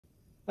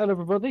Hello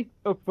everybody,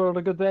 hope for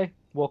a good day.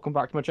 Welcome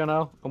back to my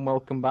channel, and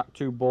welcome back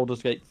to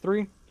Baldur's Gate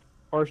 3.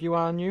 Or if you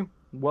are new,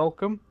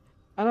 welcome.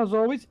 And as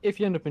always, if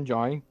you end up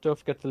enjoying, don't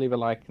forget to leave a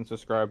like and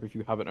subscribe if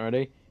you haven't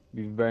already. It'd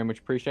be very much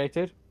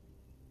appreciated.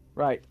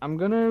 Right, I'm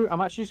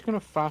actually just gonna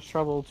fast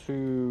travel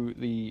to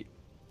the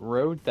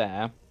road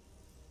there.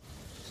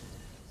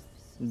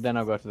 Then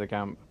I'll go to the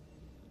camp.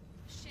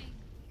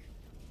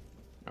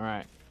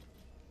 Alright.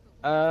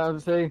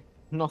 See,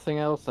 nothing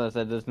else. As I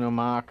said, there's no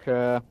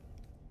marker.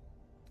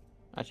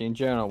 Actually, in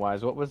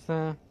journal-wise, what was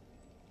there?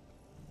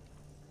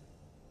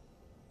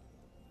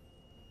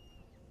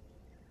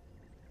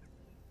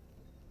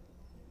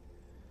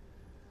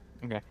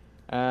 Okay.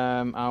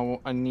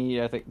 I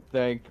need. I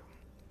think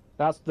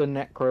that's the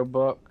Necro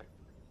book.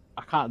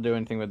 I can't do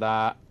anything with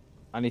that.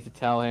 I need to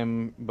tell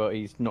him, but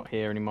he's not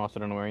here anymore, so I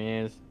don't know where he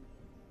is.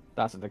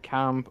 That's at the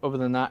camp. Other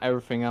than that,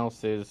 everything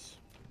else is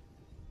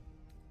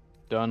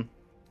done.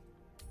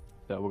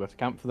 So we'll go to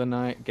camp for the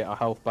night, get our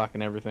health back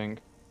and everything.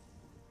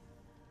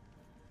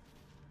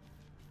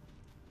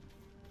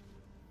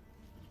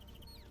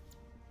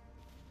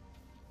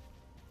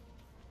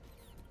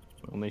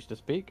 We'll need to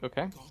speak,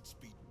 okay. Gods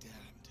be damned.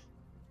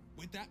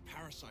 With that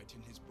parasite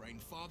in his brain,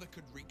 Father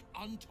could wreak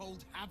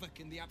untold havoc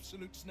in the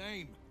Absolute's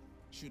name.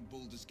 Should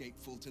Baldur's Gate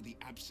fall to the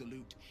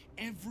Absolute,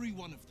 every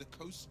one of the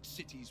coast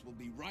cities will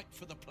be ripe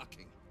for the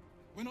plucking.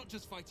 We're not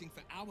just fighting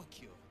for our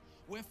cure.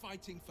 We're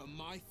fighting for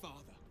my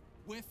father.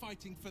 We're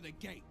fighting for the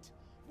Gate.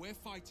 We're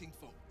fighting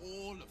for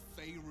all of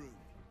Faerûn.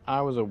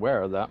 I was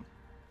aware of that.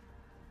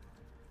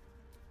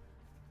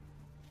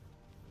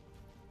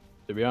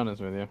 To be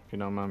honest with you, if you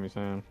don't mind me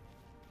saying.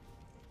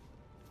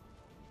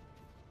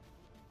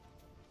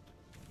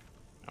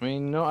 I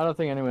mean, no, I don't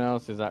think anyone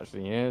else is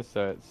actually here,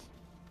 so it's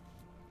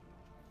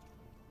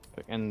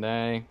like end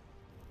day.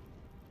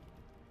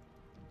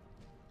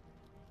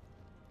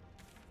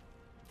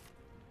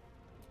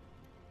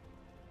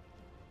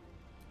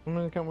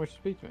 Someone can't wish to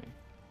speak to me.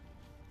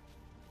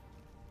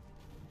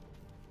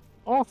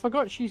 Oh, I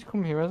forgot she's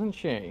come here, hasn't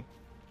she?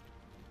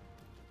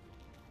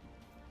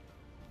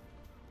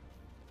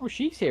 Oh,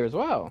 she's here as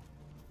well.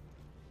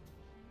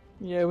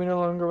 Yeah, we no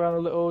longer have a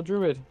little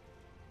druid.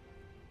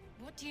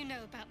 What do you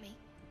know about me?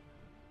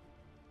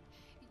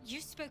 You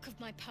spoke of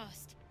my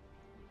past,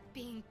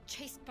 being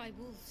chased by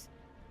wolves.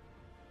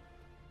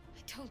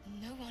 I told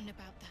no one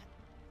about that.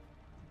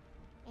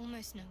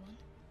 Almost no one.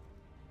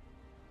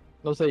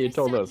 Don't say you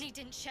told us. I certainly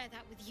didn't share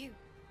that with you.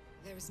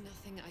 There is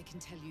nothing I can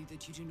tell you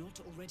that you do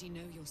not already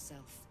know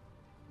yourself.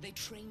 They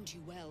trained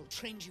you well,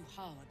 trained you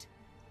hard.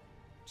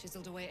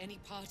 Chiseled away any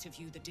part of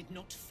you that did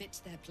not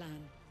fit their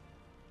plan.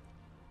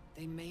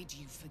 They made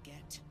you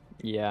forget.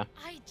 Yeah.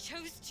 I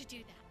chose to do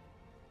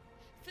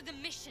that. For the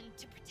mission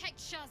to protect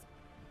Shaz.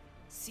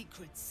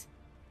 Secrets.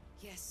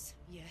 Yes,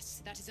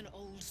 yes, that is an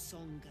old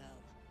song, girl.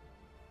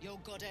 Your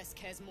goddess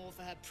cares more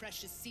for her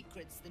precious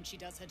secrets than she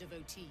does her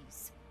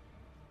devotees.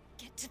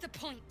 Get to the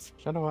point.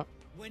 Shut up.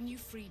 When you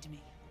freed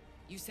me,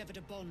 you severed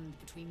a bond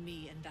between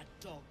me and that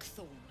dog,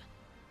 Thorm.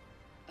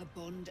 A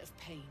bond of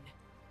pain.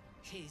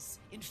 His,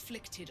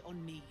 inflicted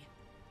on me.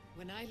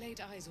 When I laid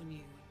eyes on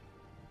you,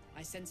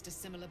 I sensed a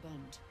similar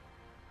bond.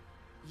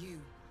 You,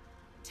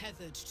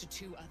 tethered to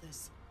two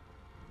others.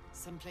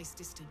 Someplace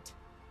distant.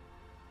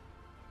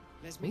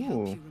 Let me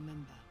help you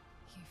remember.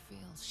 You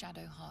feel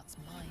Shadowheart's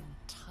mind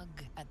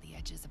tug at the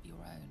edges of your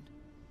own.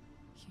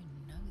 You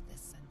know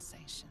this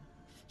sensation.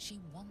 She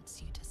wants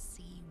you to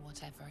see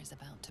whatever is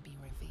about to be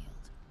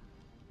revealed.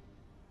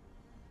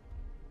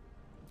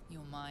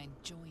 Your mind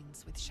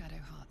joins with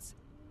Shadowheart's.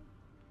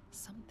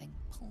 Something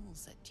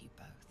pulls at you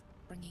both,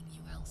 bringing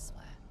you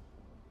elsewhere.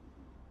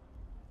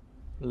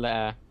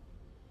 Let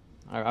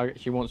her.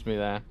 She wants me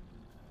there.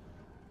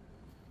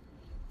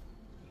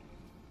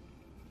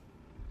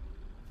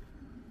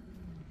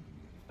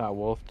 That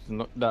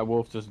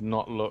wolf does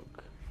not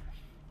look.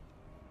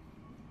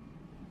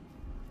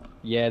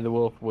 Yeah, the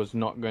wolf was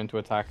not going to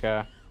attack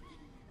her.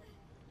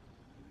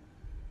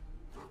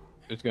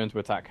 It was going to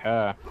attack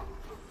her.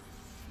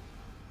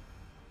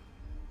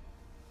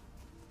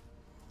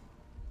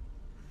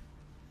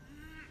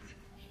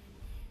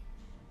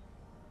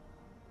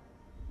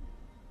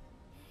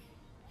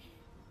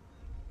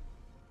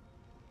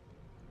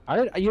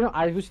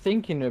 I was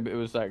thinking it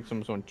was like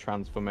some sort of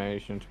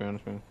transformation, to be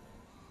honest with you.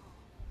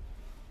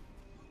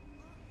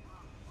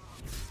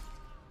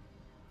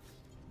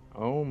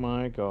 Oh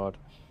my god.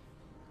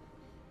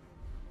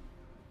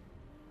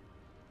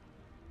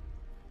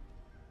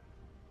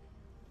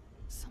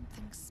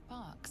 Something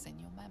sparks in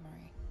your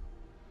memory.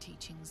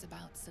 Teachings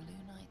about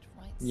Selûnite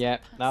rites. Yeah,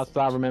 that's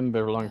what I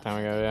remember a long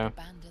time ago, yeah.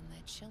 Abandon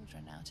their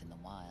children out in the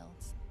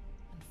wilds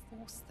and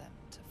force them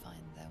to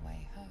find their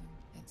way home.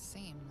 It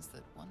seems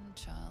that one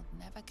child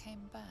never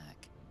came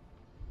back.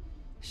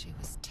 She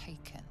was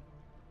taken.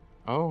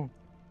 Oh.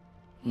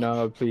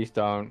 No, please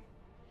don't.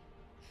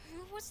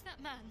 Who was that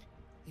man?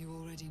 You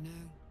already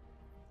know.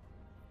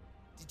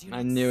 Did you I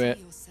not knew see it.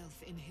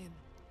 yourself in him?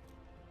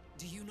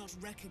 Do you not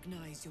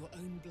recognize your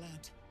own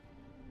blood?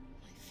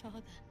 My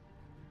father.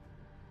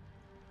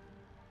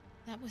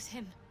 That was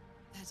him.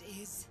 That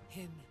is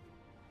him.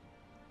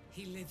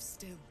 He lives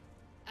still.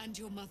 And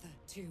your mother,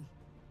 too.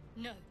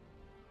 No.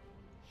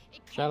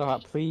 It can't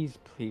Shadowheart, be. please,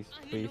 please,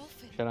 I'm an please.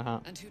 orphan.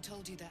 Shadowheart. And who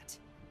told you that?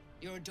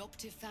 Your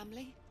adoptive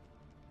family?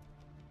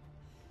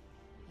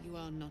 You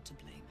are not to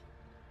blame.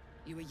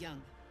 You were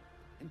young,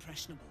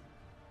 impressionable.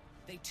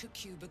 They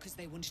took you because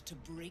they wanted to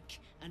break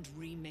and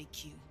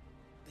remake you.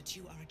 But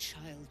you are a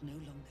child no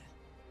longer.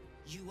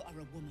 You are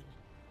a woman.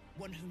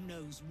 One who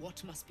knows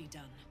what must be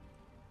done.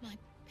 My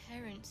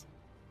parents.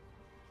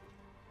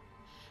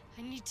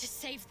 I need to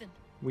save them.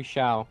 We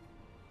shall.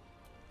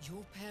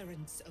 Your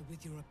parents are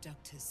with your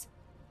abductors.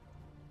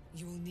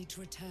 You will need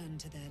to return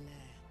to their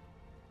lair.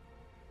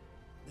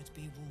 But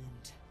be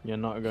warned. You're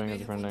not going You as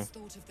may a have friend now. once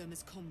thought of them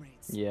as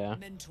comrades, Yeah.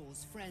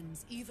 mentors,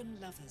 friends, even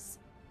lovers.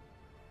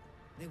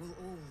 They will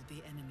all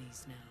be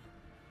enemies now.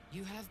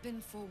 You have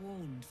been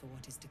forewarned for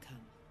what is to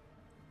come,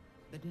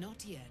 but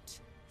not yet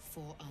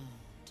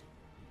forearmed.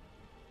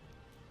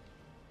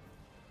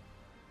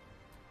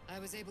 I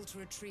was able to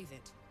retrieve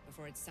it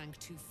before it sank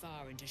too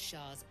far into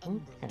Shar's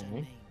umbral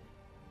domain.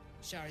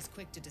 Shar is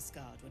quick to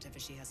discard whatever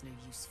she has no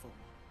use for.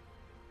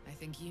 I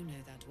think you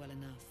know that well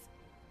enough,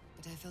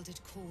 but I felt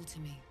it call to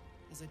me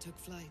as I took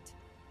flight.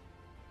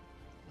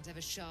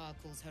 Whatever Shar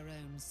calls her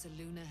own,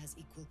 Selûne has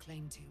equal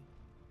claim to.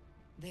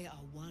 They are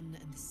one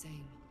and the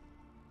same.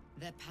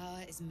 Their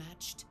power is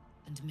matched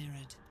and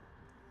mirrored.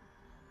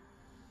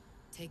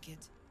 Take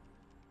it.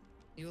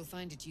 You will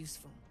find it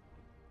useful.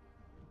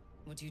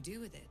 What you do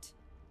with it,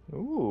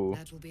 Ooh.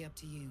 that will be up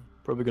to you.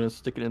 Probably gonna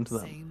stick it into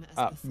Same as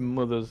that before.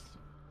 mother's.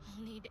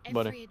 I'll need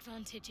Buddy. every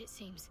advantage, it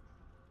seems.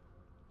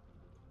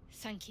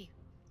 Thank you.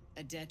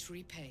 A debt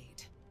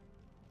repaid.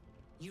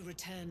 You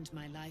returned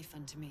my life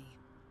unto me.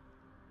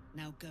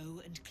 Now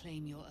go and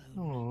claim your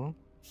own. Aww.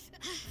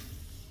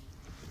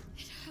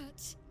 It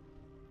hurts.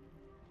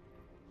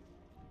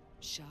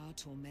 Shar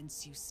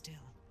torments you still.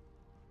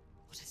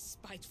 What a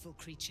spiteful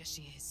creature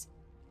she is.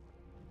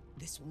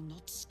 This will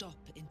not stop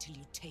until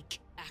you take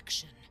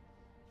action.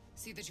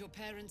 See that your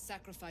parents'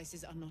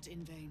 sacrifices are not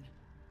in vain.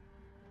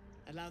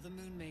 Allow the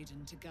Moon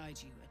Maiden to guide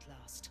you at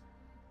last.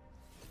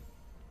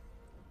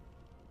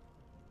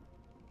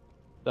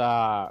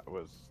 That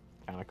was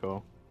kind of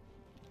cool.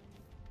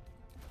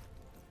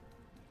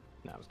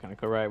 That was kind of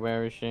cool. Right,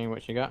 where is she?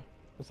 What she got?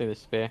 Let's see the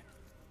spear.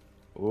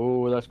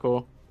 Ooh, that's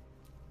cool.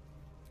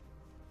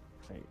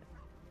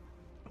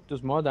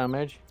 Does more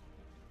damage.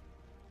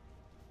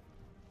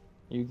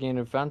 You gain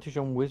advantage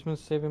on wisdom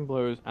saving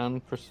blows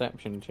and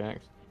perception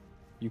checks.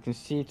 You can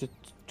see to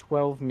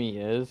 12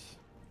 meters.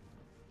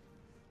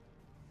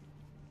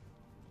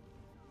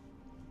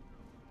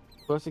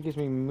 Plus, it gives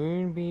me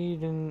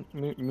moonbeam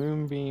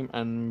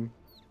and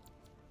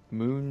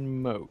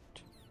moon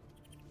mote.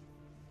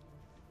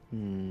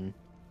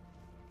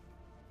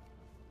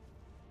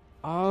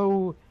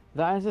 Oh,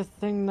 that is a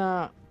thing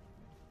that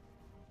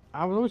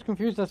I was always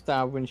confused as to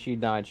how when she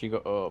died she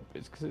got up.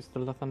 It's because it's the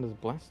Lathander's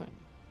blessing.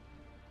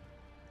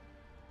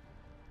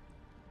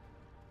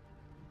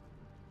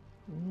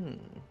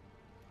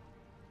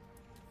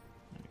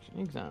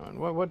 Actually, examine.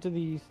 What do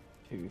these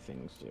two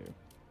things do?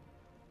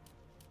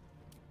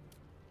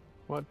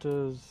 What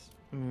does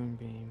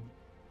moonbeam?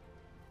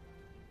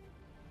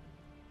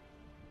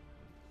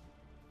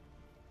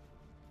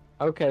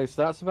 Okay,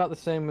 so that's about the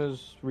same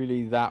as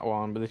really that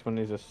one, but this one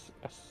is a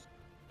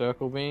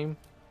circle beam.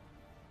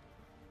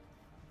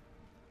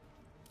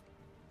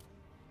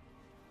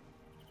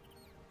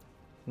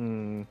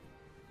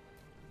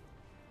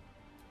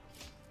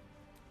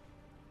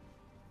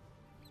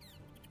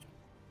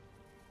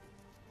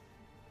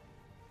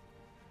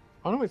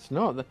 Oh no, it's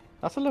not.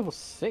 That's a level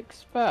 6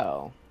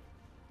 spell.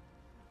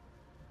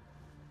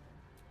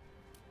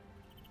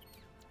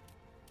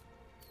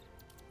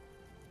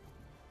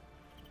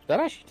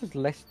 That actually does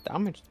less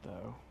damage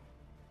though.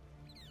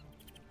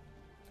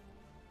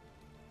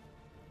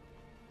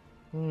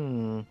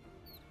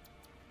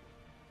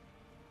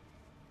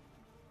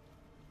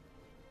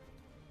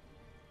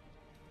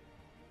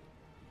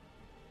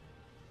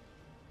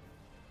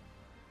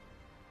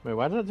 Wait,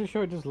 why does it just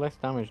show it does less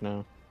damage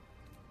now?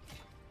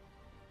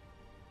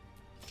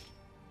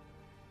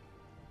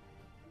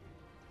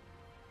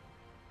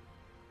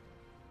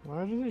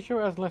 Why does it show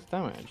it has less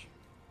damage?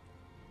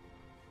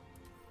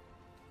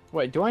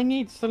 Wait, do I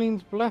need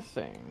Celine's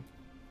blessing?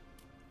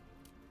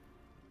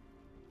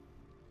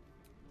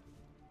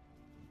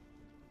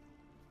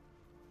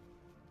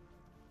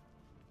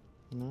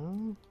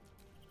 No.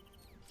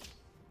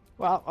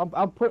 Well,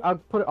 I'll put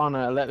it on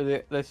a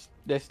let's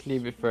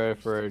leave it for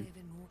a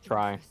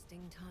try.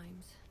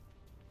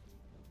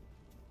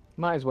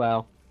 Might as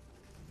well.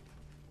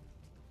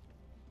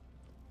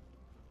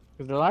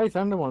 Because the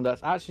Lysander one,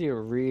 that's actually a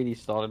really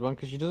solid one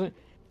because she doesn't.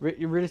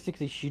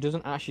 Realistically, she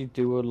doesn't actually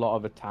do a lot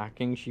of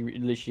attacking. She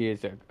literally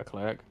is a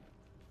cleric.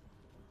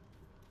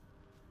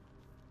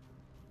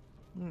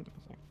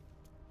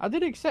 I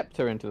did accept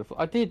her into the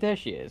floor. I did. There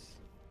she is.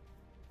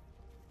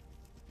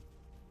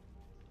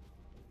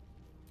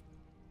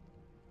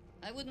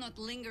 I would not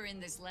linger in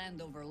this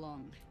land over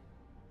long,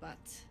 but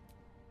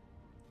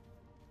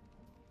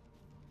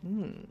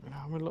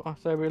I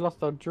say we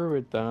lost our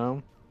druid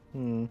though.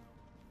 And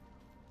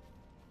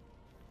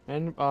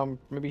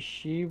maybe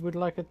she would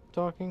like a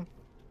talking.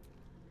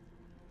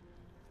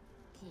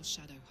 Poor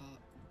Shadowheart.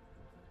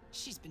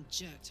 She's been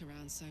jerked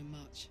around so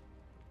much.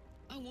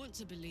 I want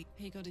to believe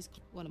he got his...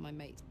 One of my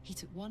mates. He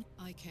took one.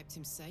 I kept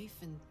him safe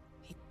and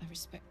I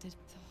respected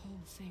the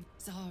whole thing.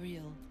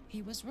 Zariel.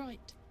 He was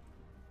right.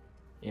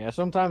 Yeah,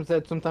 sometimes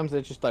they're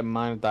just like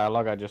minor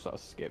dialogue I just sort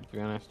of skip, to be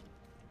honest.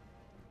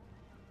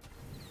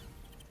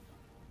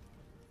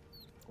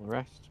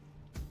 Rest.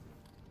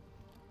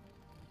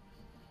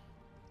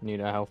 Need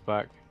our health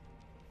back.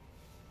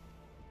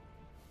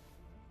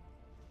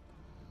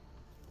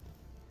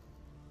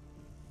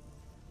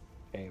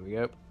 Okay, here we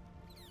go.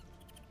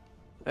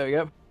 There we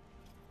go.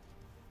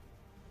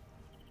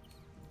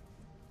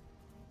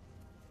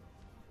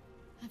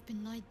 I've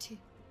been lied to.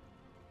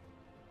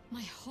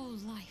 My whole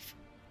life.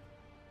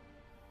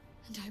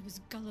 And I was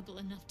gullible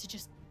enough to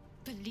just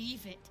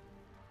believe it.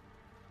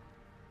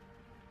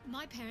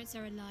 My parents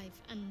are alive,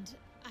 and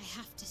I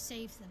have to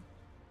save them.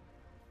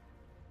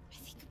 I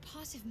think a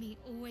part of me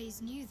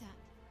always knew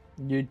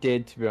that. You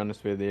did, to be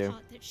honest with you.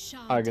 Part that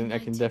Shah I can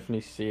denied to me.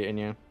 definitely see it in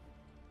you.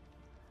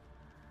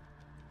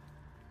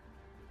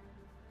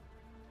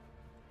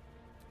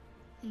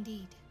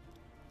 Indeed.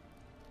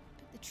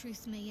 But the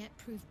truth may yet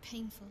prove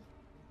painful.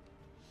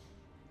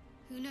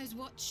 Who knows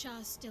what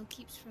Shah still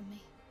keeps from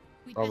me?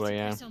 We'd Probably, better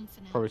yeah. press on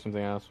for now. Probably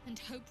something else. And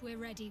hope we're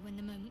ready when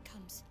the moment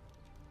comes.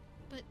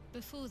 But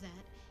before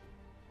that,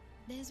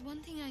 there's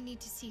one thing I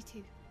need to see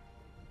to.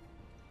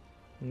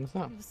 What's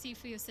that? You'll see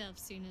for yourself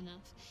soon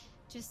enough.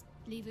 Just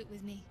leave it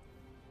with me.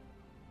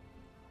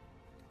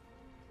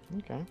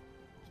 Okay.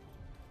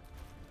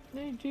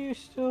 Hey, do you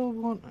still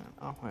want that?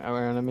 Oh,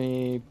 wait, let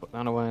me put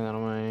that away, that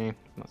away.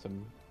 That's a...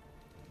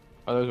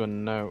 Oh, those were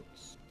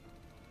notes.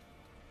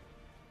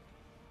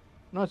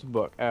 No, it's a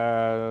book.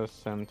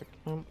 Send to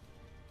camp.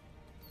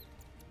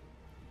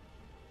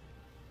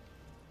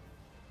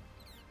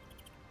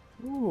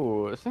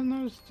 Ooh, send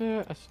those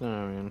to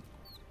Astarian.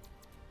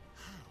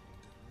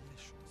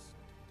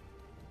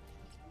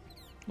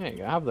 There you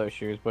go, have those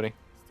shoes, buddy.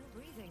 Still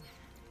breathing,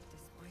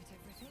 despite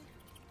everything.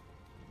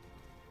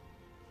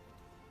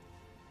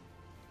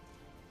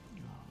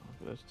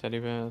 Oh, those teddy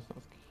bears,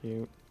 that's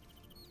cute.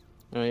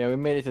 Oh yeah, we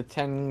made it to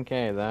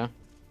 10k there.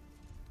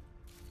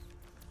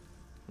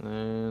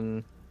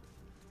 And...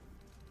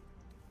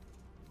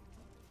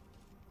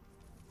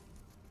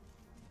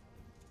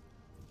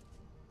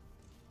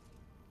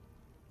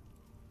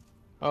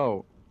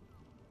 Oh.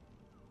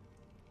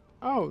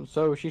 Oh,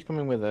 so she's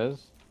coming with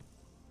us.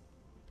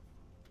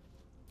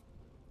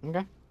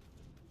 Okay.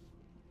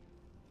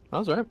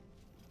 That's right.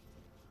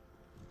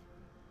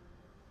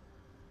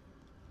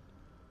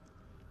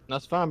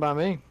 That's fine by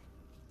me.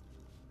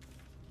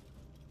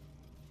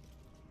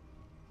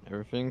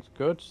 Everything's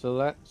good, so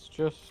let's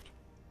just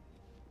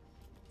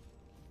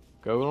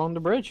go along the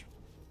bridge.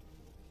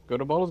 Go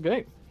to Baldur's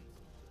Gate.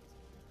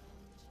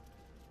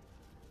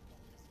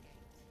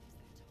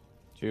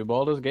 To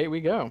Baldur's Gate we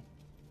go.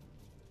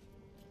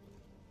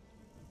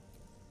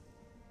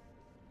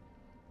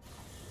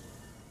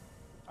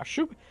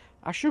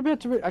 I should be able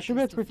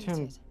to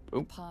return.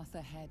 The path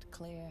ahead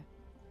clear.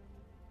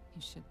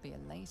 You should be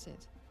elated.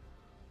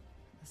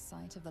 The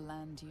sight of the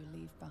land you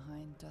leave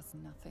behind does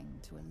nothing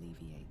to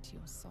alleviate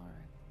your sorrow.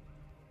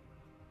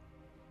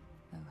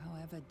 Though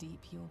however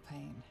deep your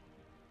pain,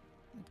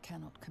 it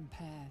cannot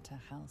compare to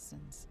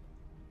Halsin's.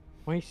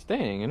 Well, he's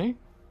staying, isn't he?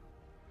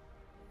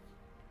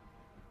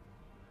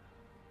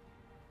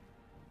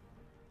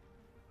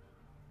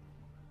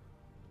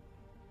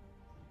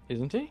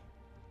 Isn't he?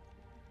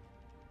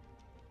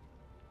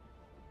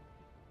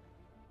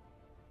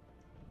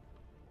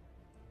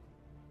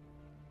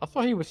 I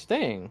thought he was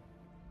staying.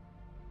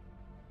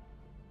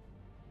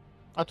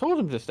 I told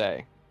him to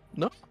stay.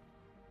 No?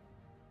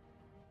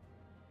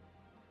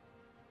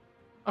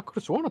 I could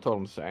have sworn I told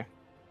him to stay.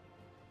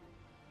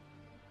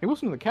 He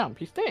wasn't in the camp.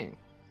 He's staying.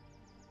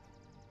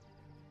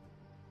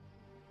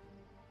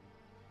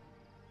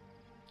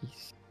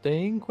 He's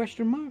staying?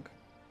 Question mark?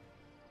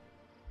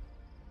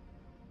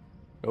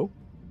 Oh.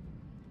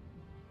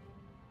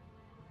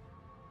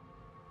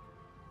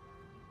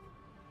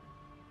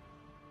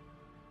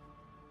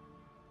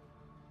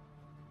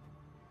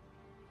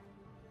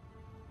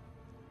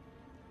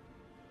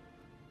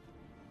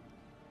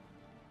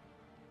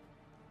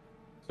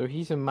 So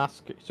he's a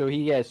so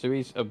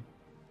he's a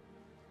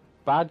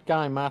bad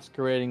guy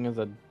masquerading as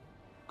a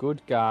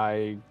good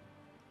guy,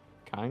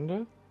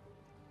 kinda?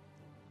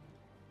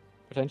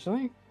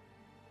 Potentially?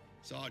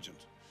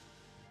 Sergeant,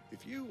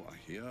 if you are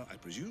here, I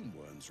presume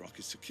Wern's Rock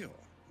is secure,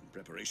 and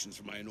preparations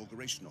for my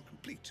inauguration are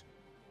complete.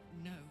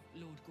 No,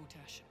 Lord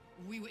Gortash.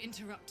 We were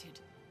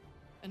interrupted.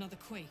 Another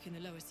quake in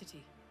the lower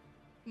city.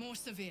 More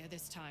severe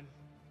this time.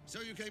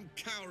 So you came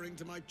cowering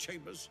to my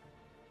chambers?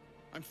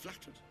 I'm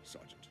flattered,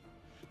 Sergeant.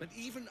 But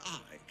even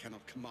I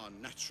cannot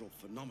command natural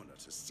phenomena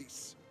to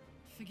cease.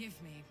 Forgive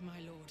me, my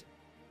lord,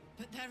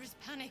 but there is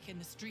panic in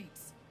the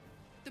streets.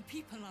 The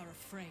people are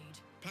afraid.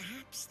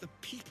 Perhaps the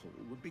people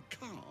would be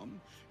calm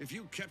if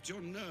you kept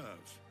your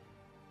nerve.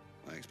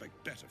 I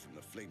expect better from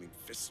the Flaming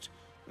Fist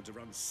than to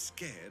run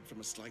scared from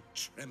a slight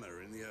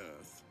tremor in the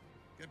earth.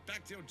 Get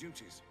back to your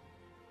duties.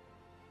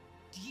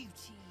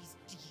 Duties,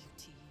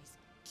 duties,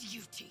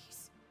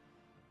 duties.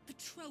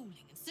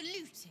 Patrolling and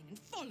saluting and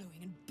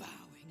following and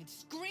bowing and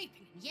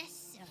scraping and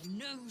yes sir,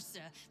 no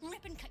sir,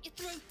 rip and cut your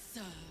throat,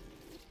 sir.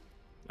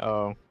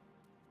 Oh.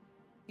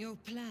 Your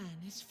plan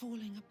is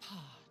falling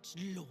apart,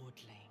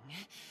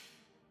 lordling.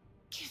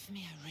 Give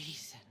me a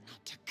reason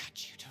not to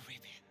cut you to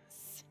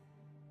ribbons.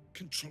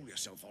 Control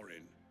yourself,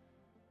 Orin.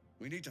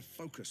 We need to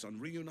focus on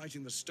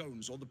reuniting the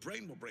stones or the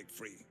brain will break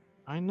free.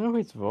 I know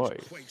his voice.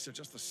 These quakes are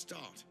just the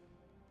start.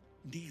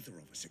 Neither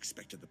of us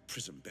expected the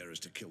prism bearers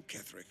to kill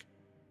Ketheric.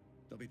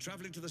 They'll be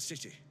traveling to the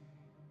city.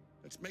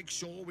 Let's make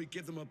sure we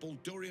give them a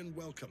Baldurian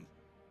welcome.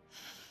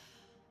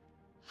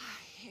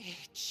 I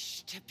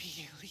itch to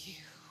peel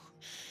you,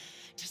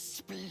 to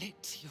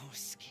split your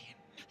skin,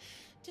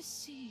 to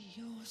see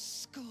your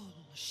skull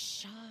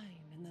shine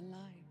in the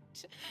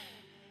light.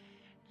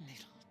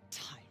 Little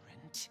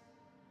tyrant.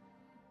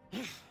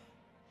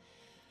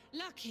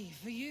 Lucky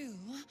for you,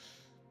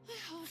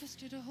 I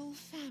harvested a whole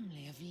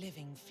family of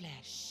living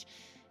flesh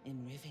in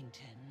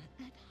Rivington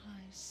at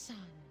high sun.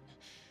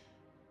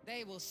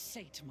 They will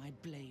sate my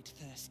blade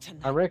thirst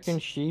tonight. I reckon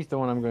she's the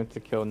one I'm going to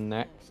kill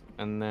next,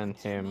 and then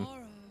him.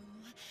 Tomorrow,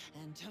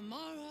 and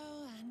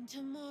tomorrow, and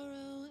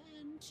tomorrow,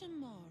 and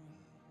tomorrow.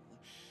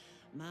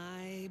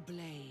 My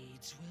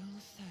blades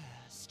will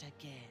thirst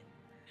again.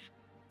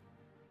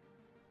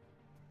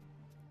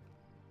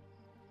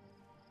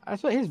 I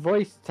swear his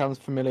voice sounds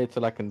familiar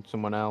to like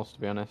someone else, to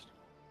be honest.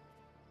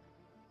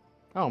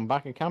 Oh, I'm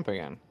back at camp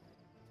again.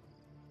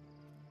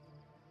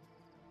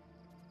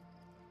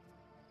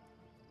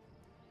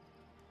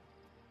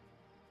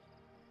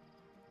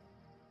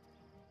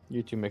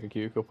 You two make a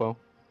cute couple.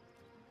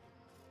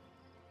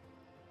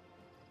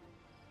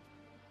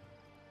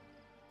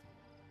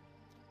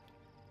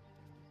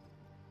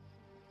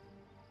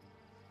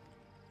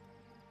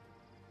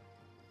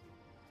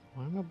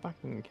 Why am I back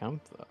in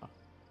camp though?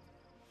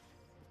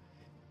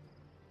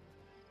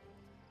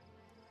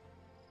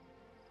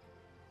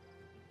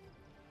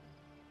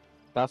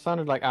 That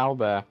sounded like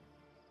owlbear.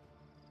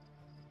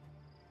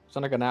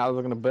 Sounded like an owl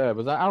looking at a bird.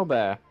 Was that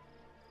owlbear?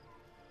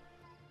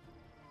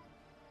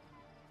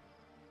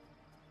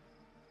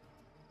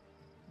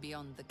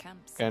 Beyond the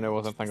campsite, Okay, no, it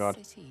wasn't, thank God.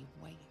 the city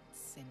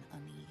waits in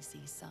uneasy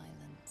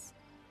silence,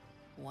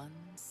 one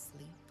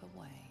sleep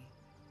away.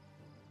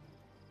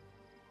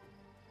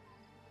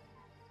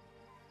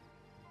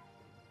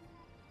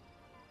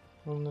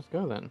 Well, let's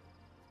go then.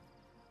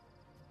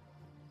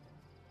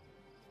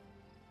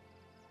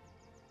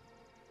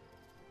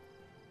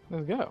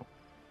 Let's go.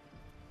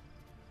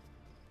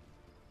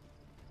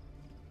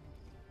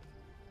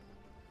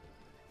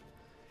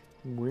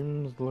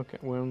 Whims look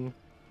at whim.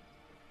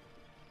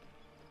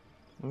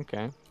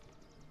 Okay.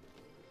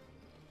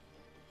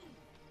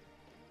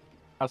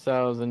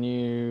 Ourselves a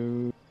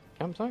new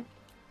campsite.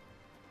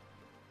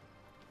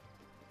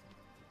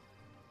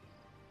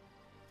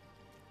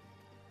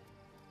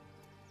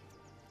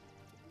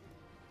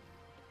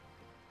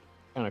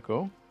 Kind of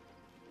cool.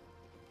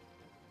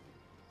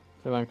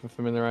 So I can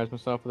familiarize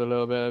myself with a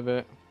little bit of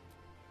it.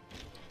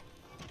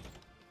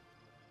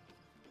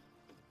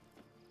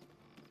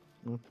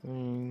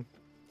 Nothing.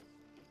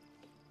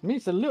 I mean,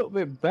 it's a little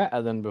bit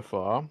better than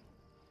before.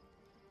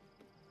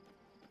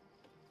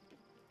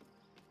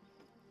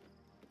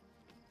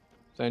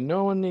 So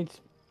no one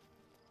needs...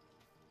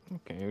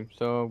 Okay,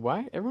 so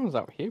why? Everyone's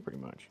out here pretty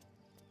much.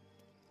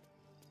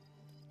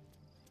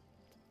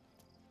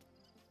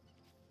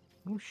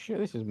 Oh shit,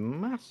 this is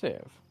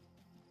massive.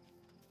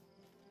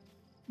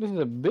 This is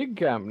a big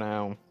camp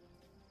now.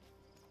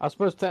 I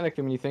suppose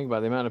technically when you think about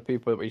the amount of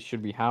people that we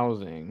should be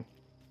housing.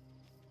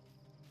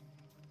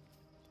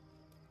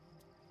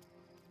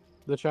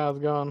 The child's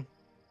gone.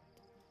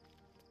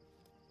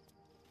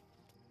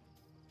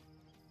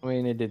 I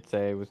mean, it did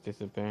say it was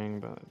disappearing,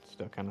 but it's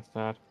still kind of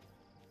sad.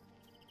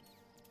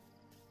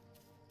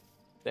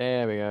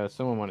 There we go.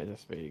 Someone wanted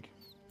to speak.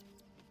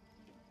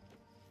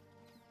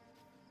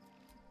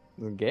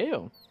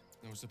 Gale.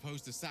 I was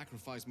supposed to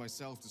sacrifice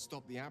myself to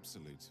stop the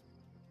absolute.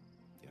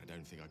 Yeah, I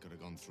don't think I could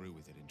have gone through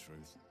with it in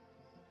truth.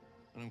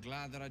 And I'm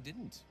glad that I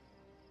didn't,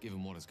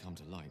 given what has come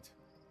to light.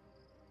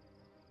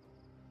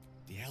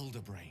 The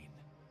Elder Brain.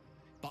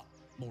 But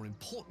more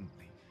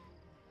importantly,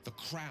 the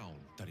crown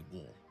that it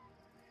wore.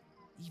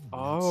 Even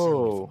without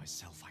seeing it for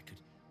myself, I could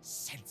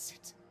sense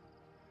it.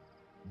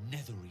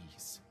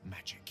 Netherese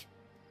magic.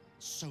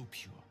 So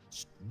pure.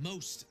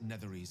 Most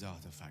Netherese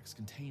artifacts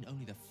contain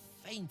only the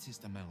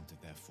faintest amount of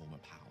their former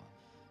power.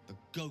 The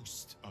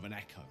ghost of an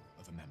echo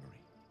of a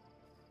memory.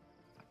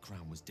 That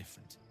crown was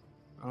different.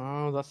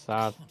 Oh, that's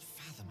sad. I can't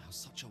fathom how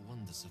such a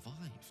wonder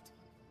survived.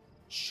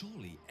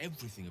 Surely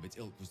everything of its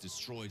ilk was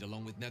destroyed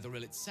along with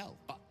Netheril itself,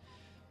 but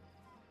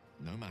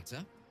no matter.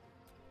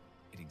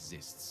 It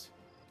exists.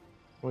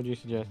 What do you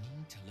suggest? We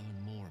need to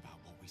learn more about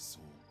what we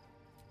saw.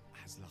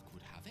 as luck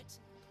would have it,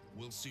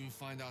 we'll soon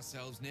find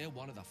ourselves near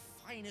one of the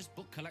finest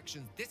book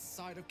collections this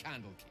side of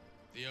Candlekeep.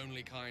 The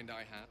only kind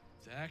I have.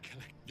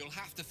 You'll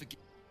have to forgive.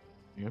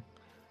 Yeah.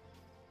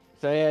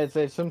 So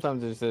yeah,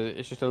 sometimes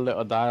it's just a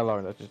little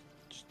dialogue that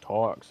just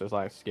talks. It's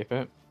like skip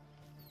it.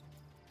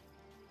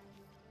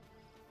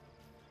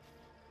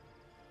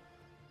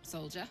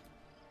 Soldier.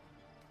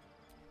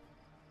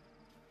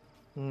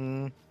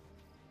 Hmm.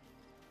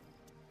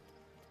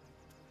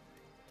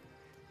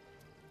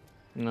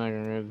 No,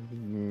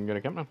 I'm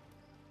gonna come now.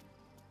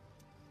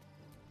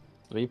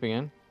 Sleep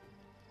again.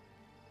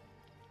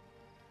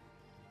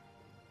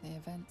 The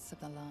events of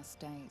the last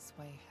days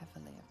weigh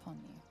heavily upon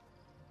you.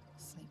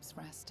 Sleep's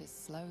rest is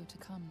slow to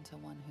come to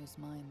one whose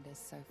mind is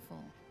so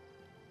full.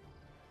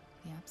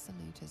 The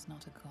Absolute is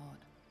not a god,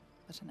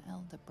 but an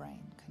elder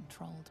brain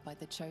controlled by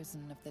the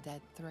chosen of the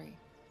Dead Three.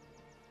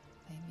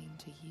 They mean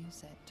to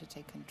use it to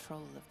take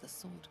control of the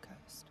Sword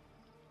Coast.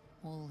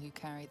 All who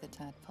carry the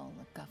tadpole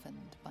are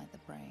governed by the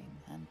brain,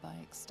 and by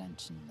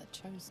extension the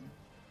chosen.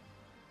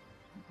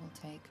 It will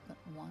take but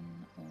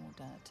one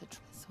order to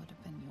this would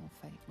have been your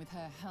fate. With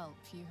her help,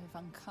 you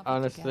have uncovered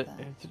Honestly,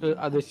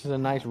 together. this is a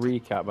nice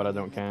recap, but I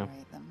don't care.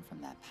 Liberate them from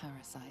their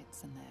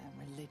parasites and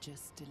their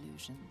religious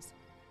delusions.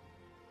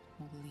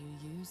 Or will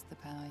you use the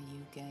power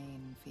you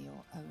gain for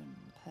your own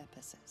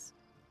purposes?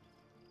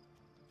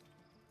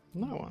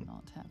 No You will one.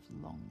 not have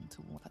long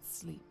to walk, but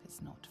sleep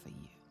is not for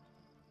you.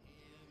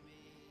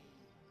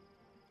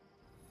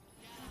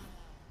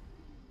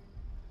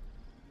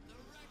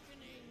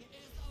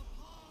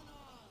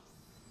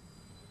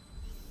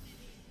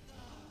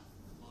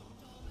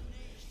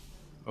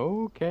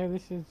 Okay,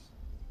 this is.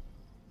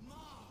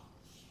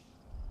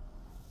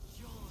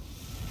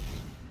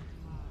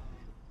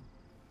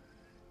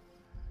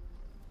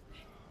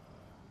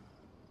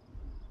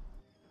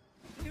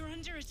 We're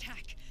under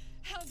attack.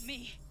 Help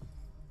me.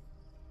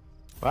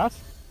 What?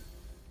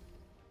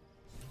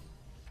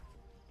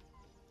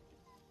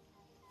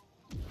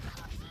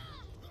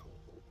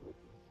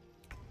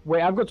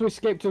 Wait, I've got to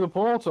escape to the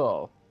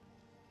portal.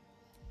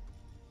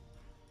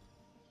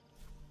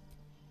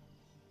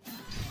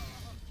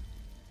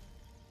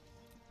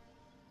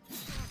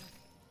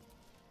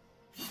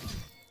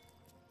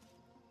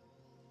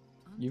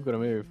 You've got to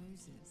move.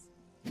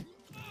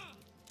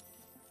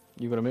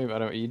 You've got to move. I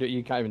don't.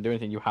 You can't even do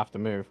anything. You have to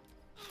move.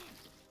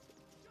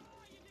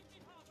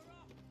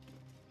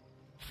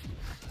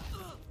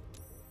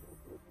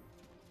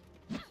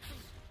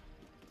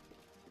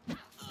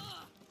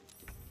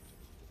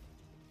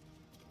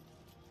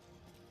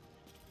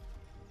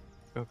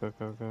 Go, go,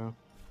 go, go.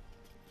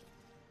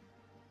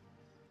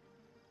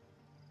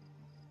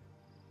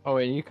 Oh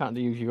wait, you can't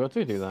use your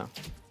to do that.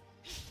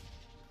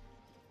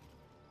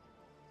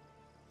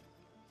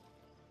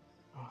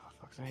 Oh, for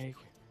fuck's sake.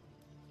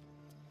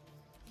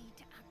 Need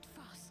to act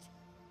fast.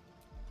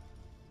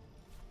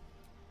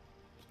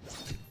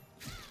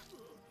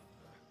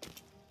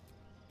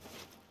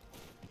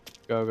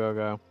 Go, go,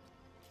 go.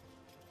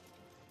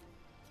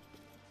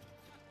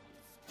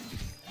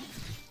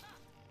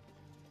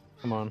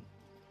 Come on.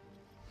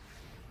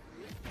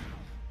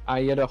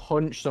 I had a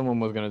hunch someone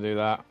was going to do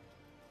that.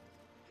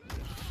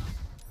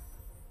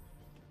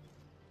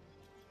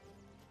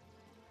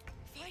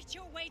 Fight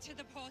your way to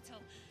the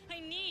portal.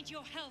 I need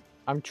your help.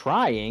 I'm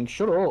trying.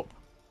 Shut up.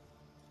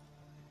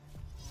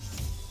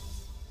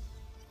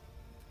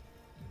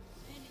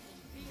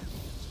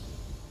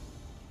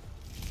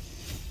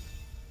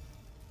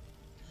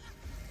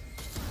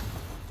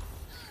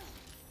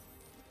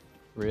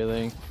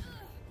 Really?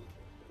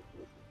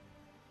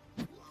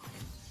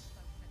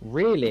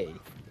 Really?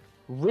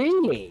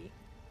 Really?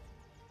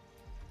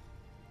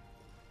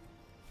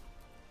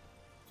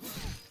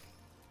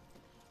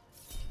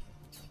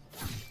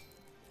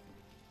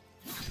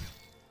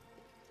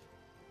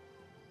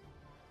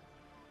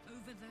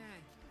 Over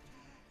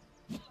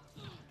there.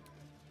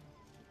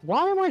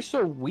 Why am I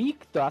so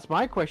weak? That's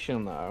my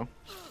question, though.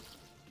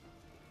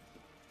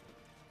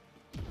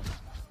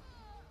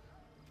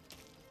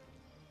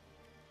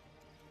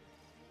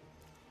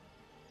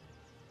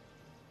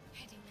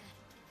 Heading there.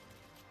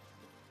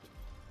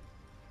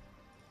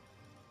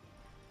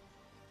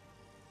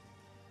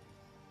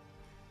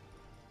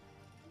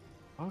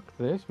 Fuck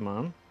this,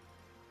 man.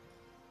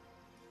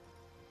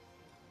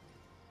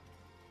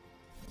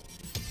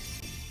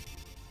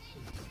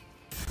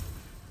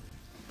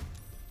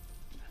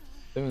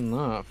 Doing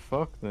that.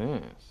 Fuck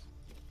this.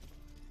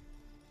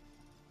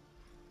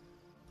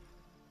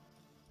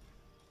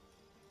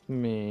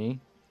 Me.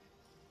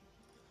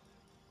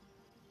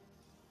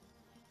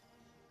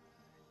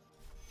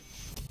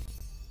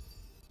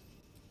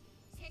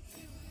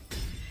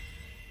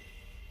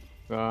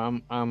 So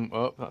I'm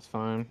up. That's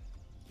fine.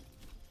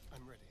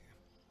 I'm ready.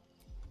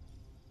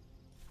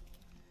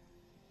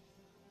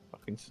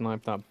 Fucking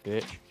snipe that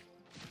bitch.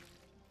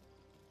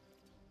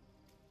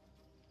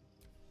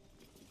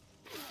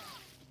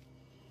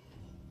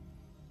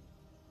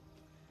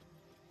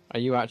 Are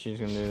you actually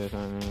just gonna do this?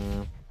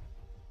 No.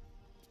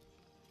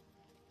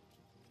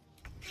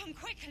 Come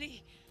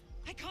quickly.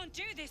 I can't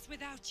do this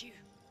without you.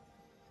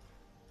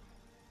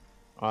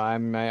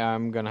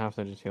 I'm gonna have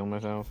to just heal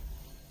myself.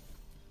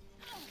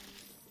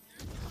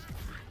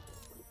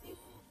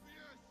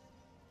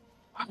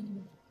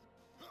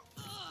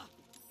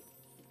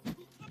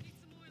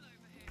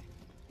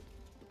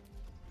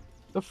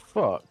 The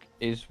fuck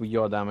is with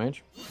your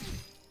damage?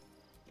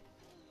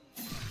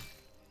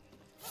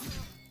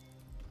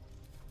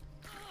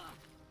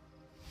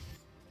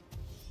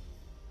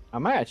 I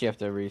might actually have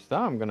to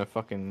restart. I'm gonna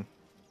fucking...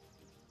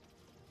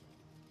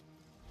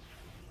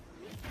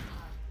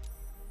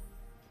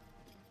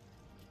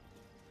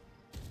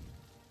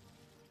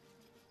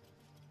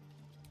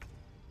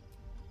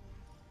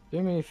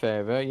 Do me a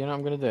favor, you know what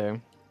I'm gonna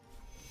do?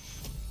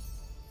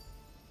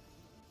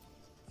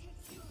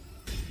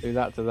 Do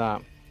that to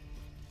that.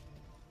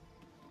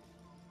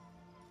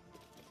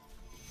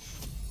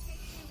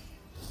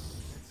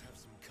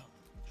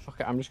 Fuck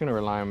it, I'm just gonna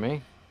rely on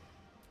me.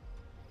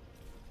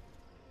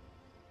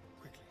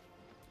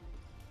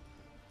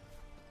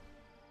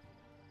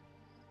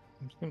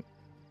 I'm just gonna...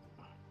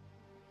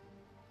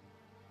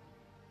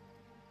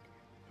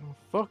 Oh,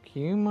 fuck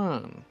you,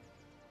 man.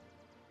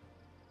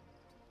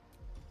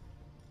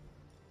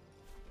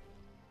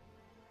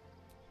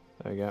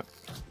 There we go.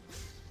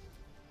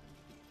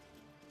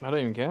 I don't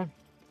even care.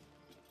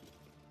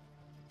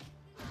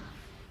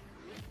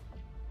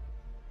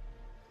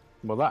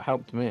 Well, that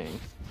helped me.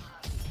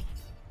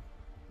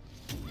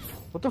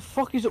 What the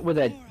fuck is up with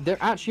it? They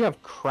actually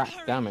have crap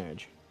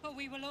damage. Or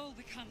we will all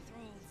become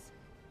thralls.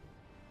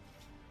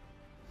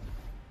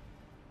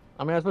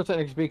 I mean, I suppose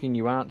technically speaking,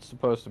 you aren't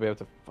supposed to be able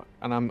to fuck,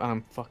 and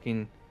I'm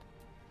fucking...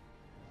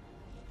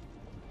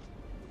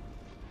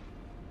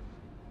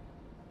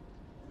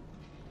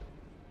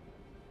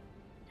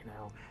 You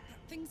know.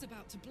 Thing's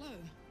about to blow.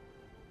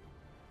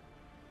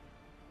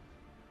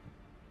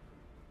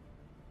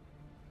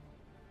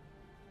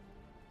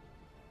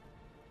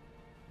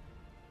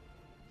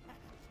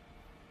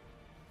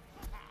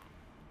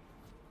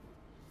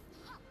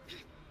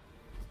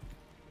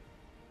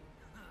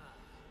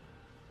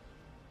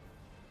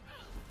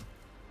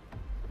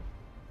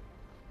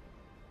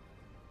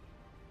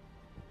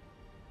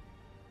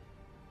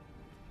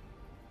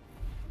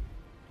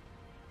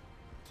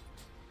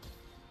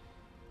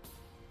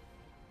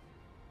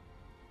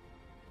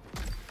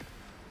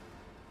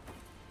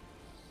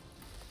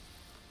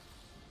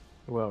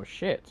 Well,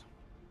 shit.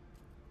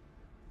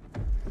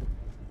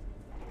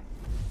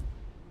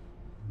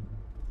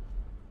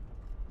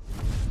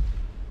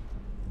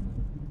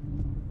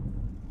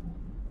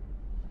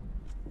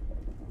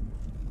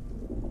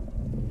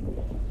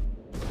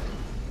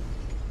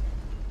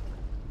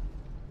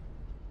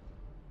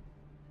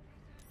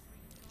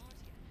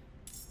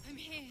 I'm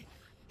here.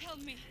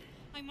 Help me.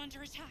 I'm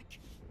under attack.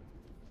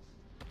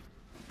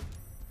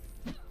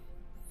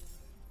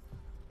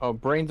 Oh,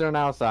 brains are on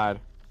our side.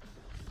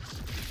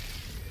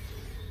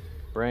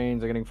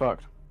 Brains are getting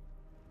fucked.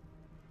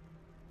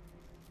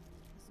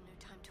 There's no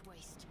time to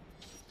waste.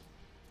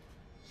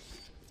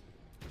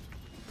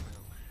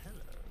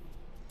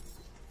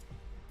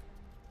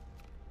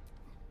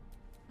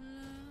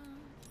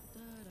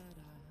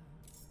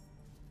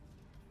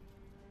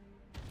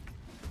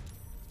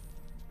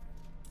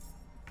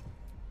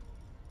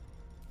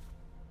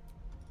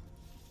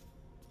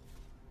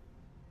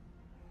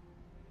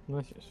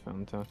 This is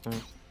fantastic.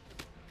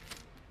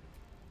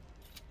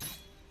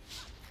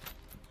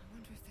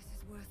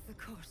 Worth the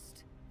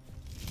cost.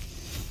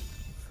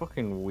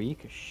 Fucking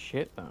weak as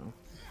shit, though.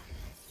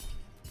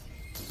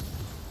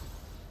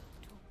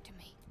 Talk to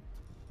me.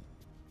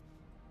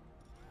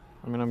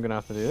 I mean, I'm gonna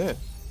have to do this.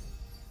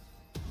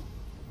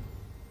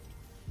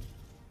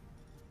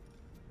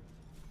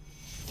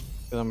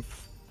 Because I'm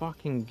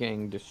fucking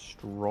getting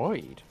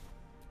destroyed.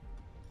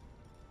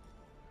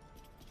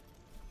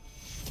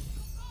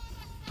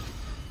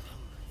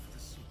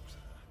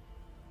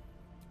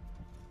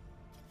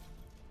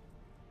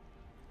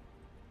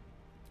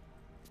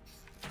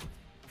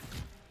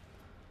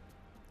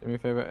 Do me a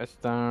favor,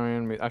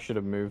 Astarion. I should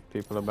have moved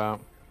people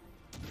about.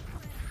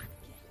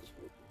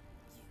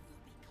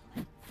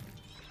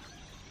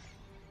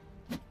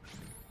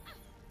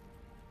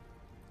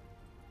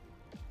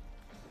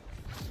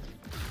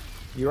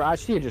 You're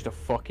actually just a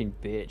fucking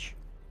bitch.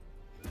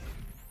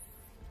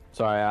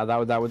 Sorry,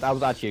 that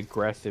was actually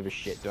aggressive as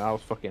shit, dude. I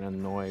was fucking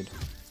annoyed.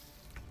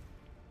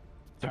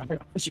 Sorry, I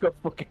just got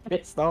fucking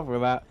pissed off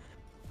with that.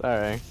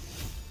 Sorry.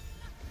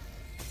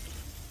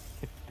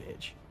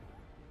 Bitch.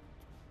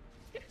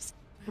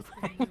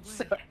 I'm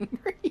so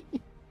angry.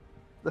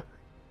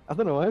 I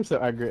don't know why I'm so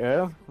angry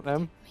at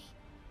them.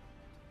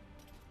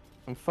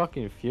 I'm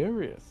fucking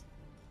furious.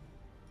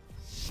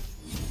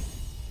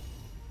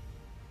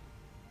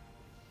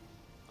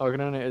 Oh, I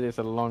can only it's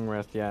a long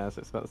rest, yes,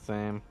 it's got the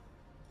same.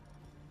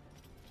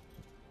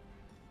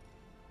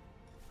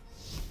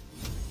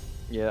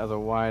 Yeah, that was a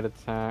wide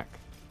attack.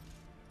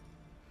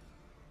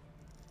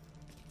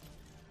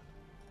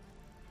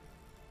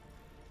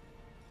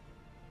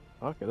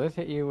 Okay, let's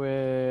hit you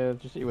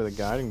with just hit you with a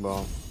guiding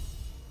bolt.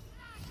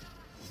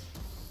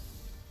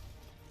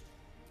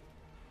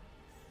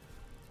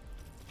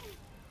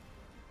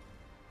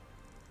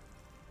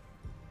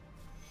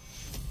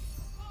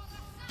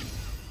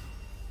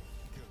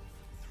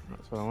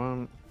 what I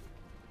want.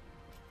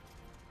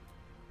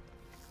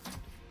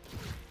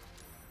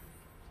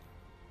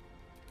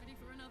 Ready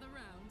for another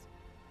round?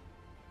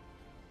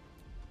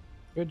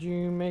 Could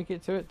you make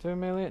it to a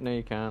million? No,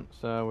 you can't.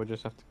 So we'll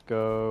just have to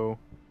go.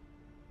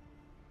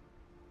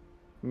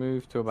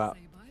 Move to about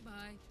Say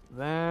bye-bye.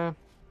 there.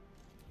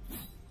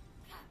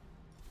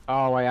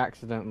 Oh, I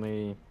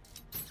accidentally.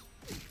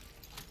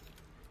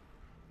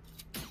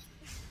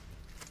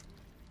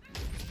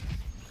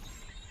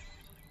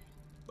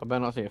 I better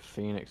not see a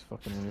phoenix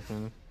fucking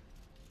anything.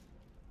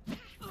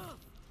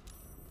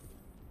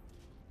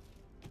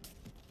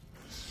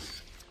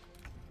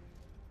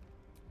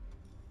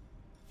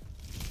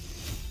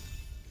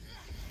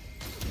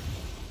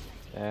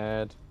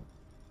 Dead.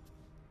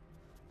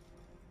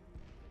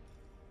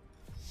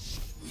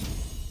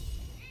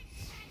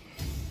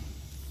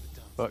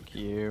 Fuck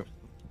you.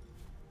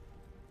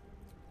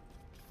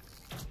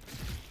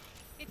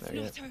 It's There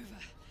you not over.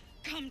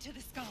 Come to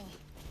the skull.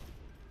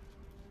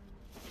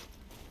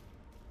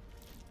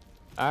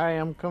 I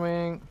am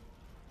coming.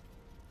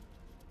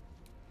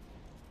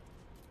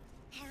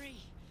 Hurry!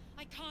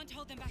 I can't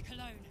hold them back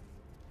alone.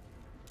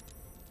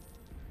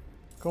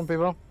 Come on,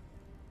 people.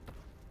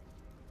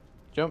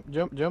 Jump,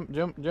 jump, jump,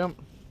 jump,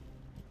 jump.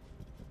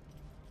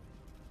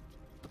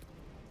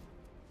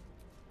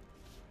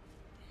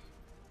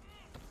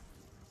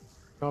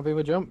 Come on,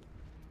 people, jump.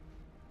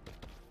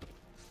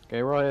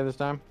 Okay, we're all here this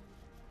time.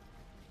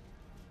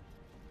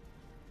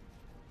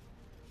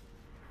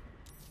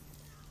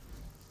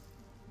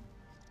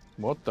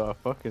 What the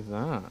fuck is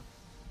that?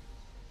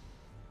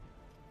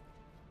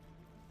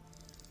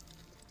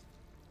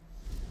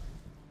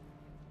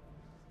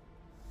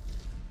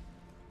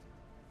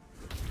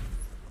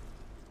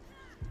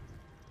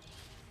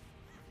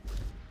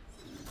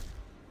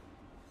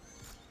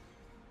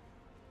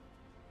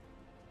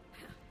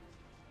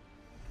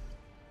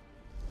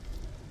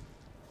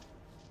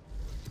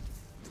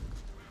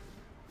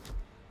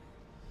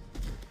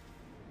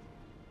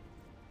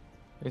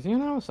 Is he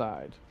on our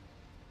side?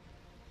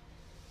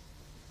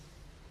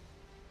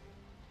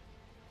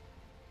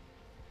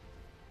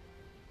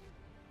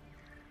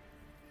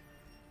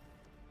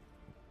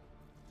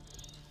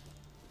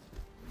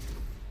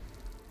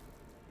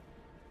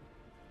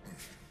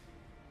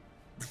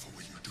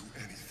 Before you do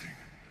anything,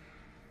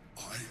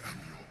 I am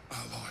your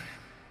ally.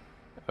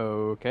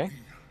 Okay. We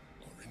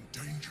are in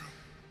danger.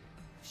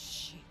 Oh,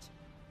 shit.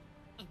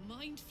 A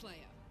mind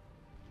flayer.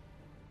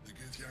 The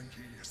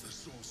Githyanki is the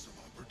source of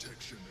our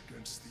protection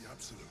against the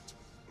Absolute.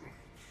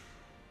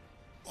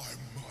 I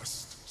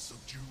must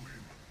subdue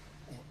him,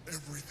 or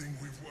everything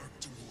we've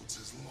worked towards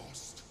is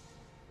lost.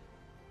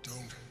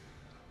 Don't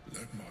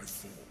let my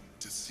form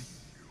deceive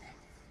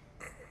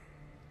you.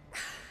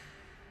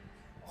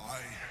 I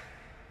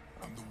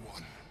am the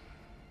one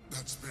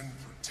that's been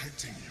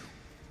protecting you.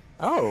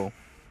 Oh.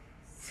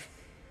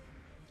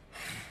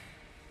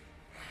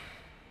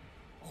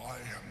 I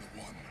am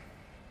the one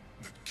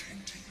that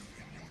came to you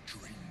in your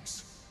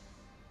dreams.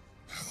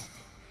 Help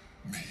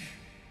me.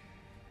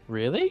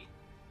 Really?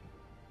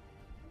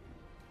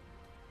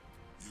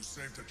 You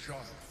saved a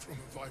child from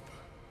a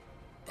viper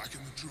back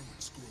in the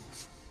druid's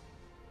grove.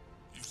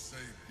 You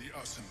saved the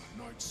Asima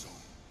Night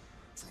Soul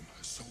from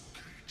her soul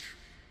cage.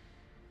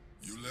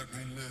 You let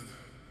me live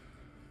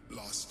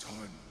last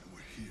time you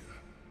were here,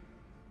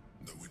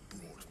 though it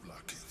brought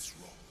Blackith's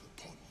wrath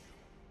upon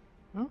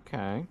you.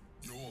 Okay.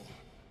 Your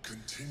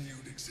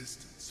continued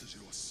existence as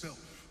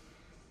yourself,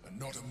 and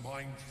not a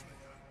mind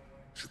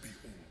flayer, should be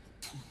all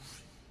the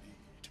proof you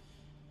need.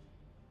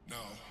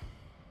 Now,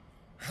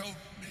 help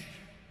me.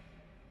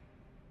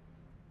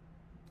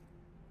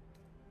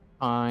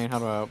 Fine, how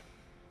about...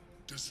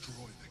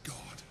 Destroy the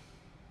god.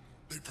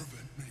 They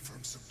prevent me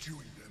from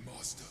subduing their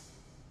master.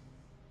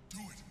 Do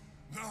it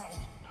now.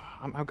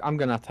 I'm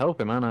gonna have to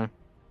help him, aren't I?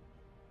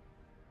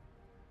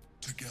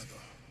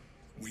 Together,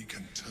 we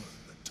can turn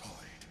the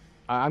tide.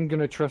 I'm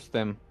gonna trust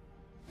them.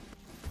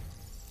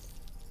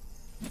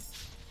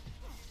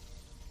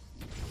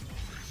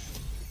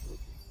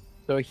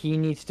 So he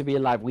needs to be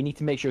alive. We need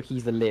to make sure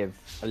he's alive.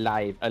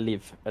 Alive.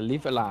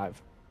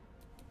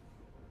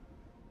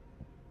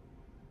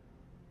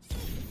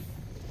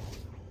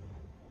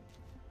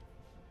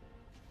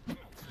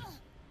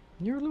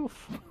 You're a little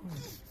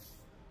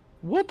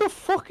What the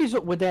fuck is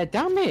up with their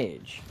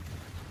damage?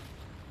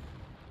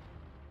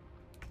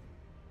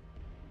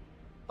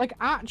 Like,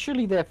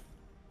 actually, their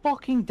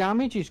fucking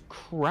damage is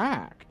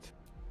cracked.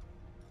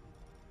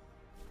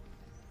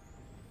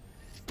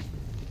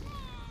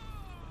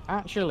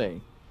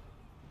 Actually.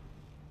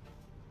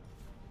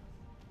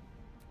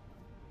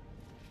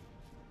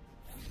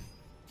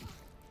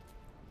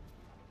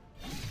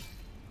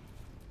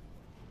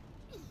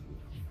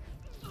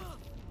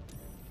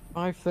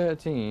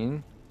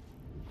 $513.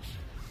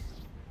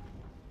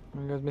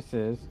 There goes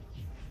misses.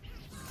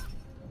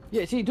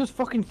 Yeah, see, it does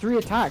fucking 3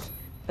 attacks.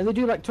 And they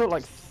do like total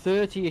like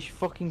 30-ish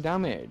fucking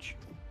damage.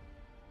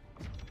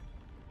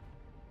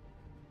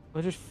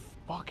 They just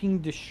fucking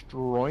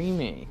destroy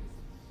me.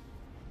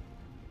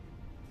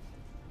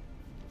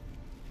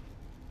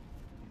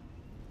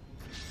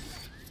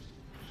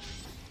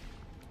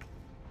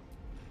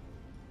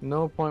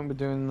 No point with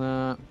doing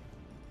that.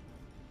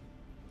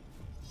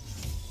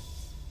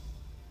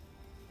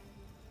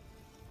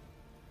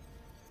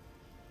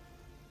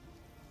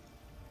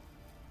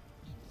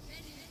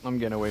 I'm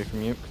getting away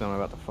from you because I'm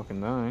about to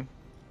fucking die.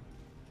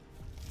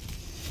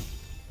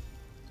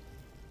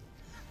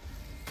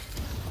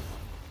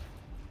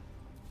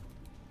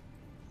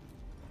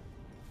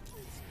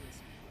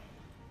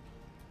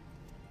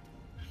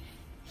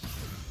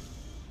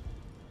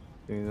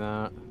 Do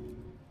that.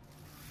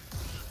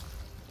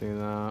 Do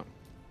that.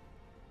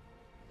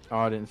 Oh,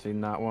 I didn't see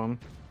that one.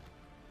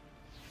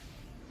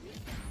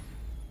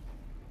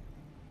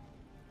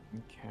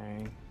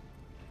 Okay.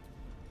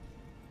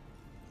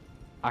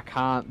 I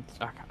can't.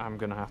 I'm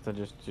gonna have to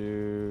just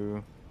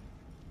do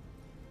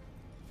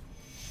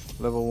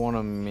level 1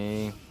 on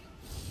me.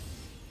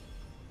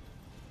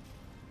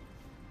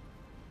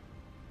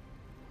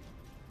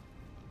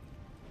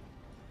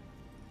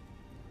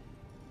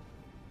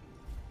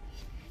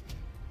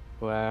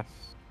 Bless,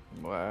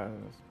 bless,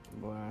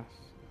 bless.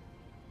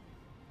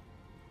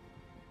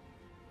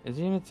 Is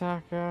he an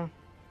attacker?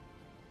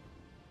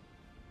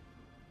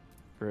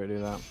 Great, do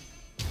that.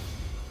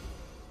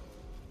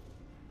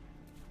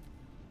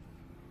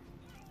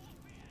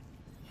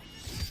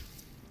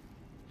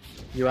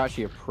 You're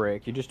actually a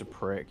prick. You're just a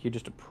prick. You're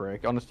just a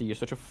prick. Honestly, you're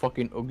such a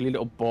fucking ugly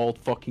little bald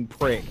fucking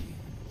prick.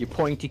 You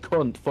pointy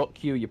cunt.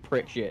 Fuck you, you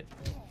prick shit.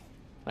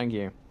 Thank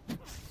you.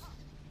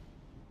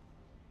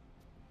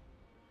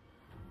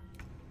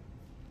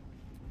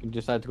 You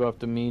decided to go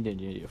after me,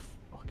 did you? You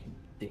fucking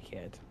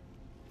dickhead.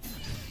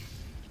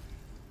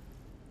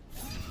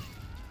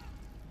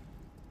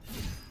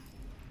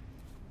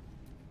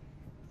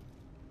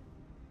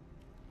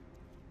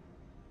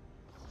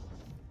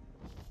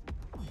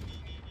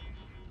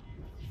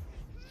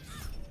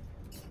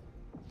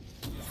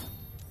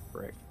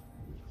 Frick.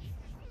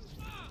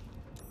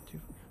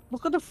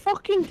 Look at the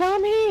fucking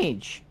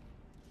damage!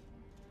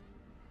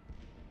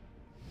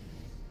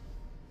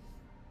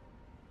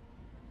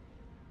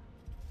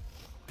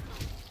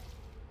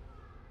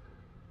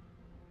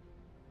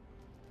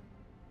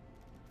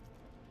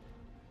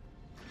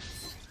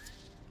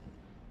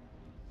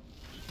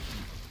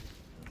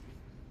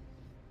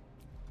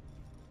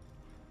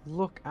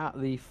 Look at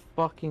the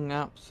fucking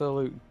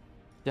absolute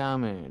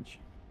damage.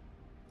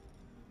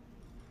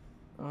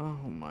 Oh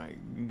my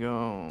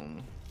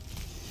god.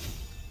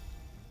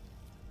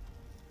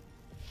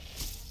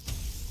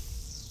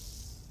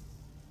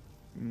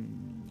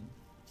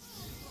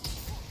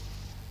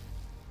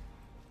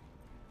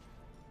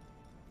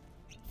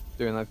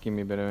 Doing that give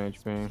me a bit of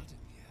HP.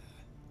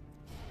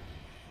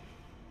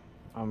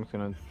 I'm just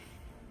gonna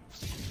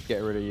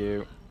get rid of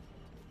you.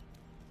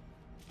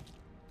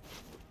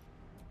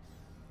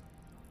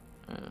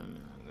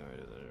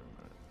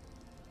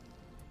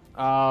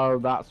 Oh,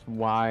 that's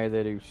why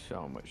they do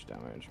so much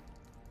damage.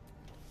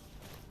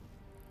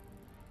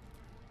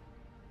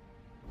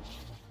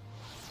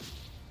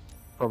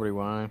 Probably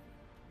why.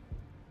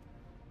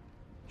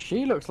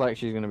 She looks like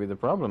she's gonna be the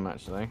problem,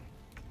 actually.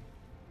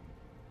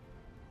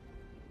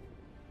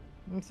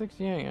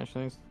 68,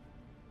 actually. It's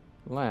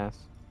less.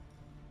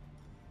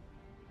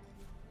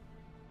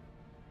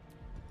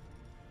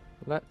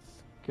 Let's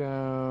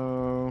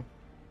go.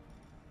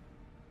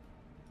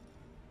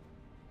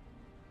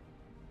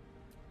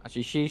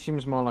 Actually, she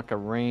seems more like a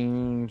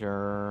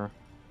ranger.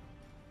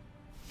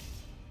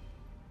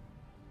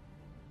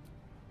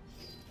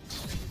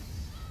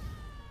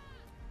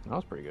 That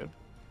was pretty good.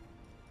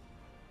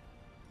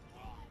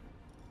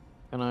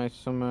 Can I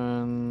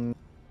summon?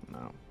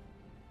 No.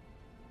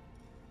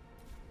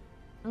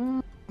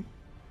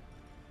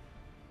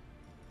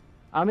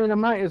 I mean, I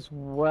might as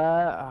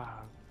well.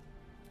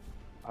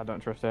 I don't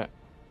trust it.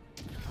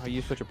 Oh,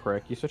 you're such a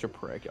prick. You're such a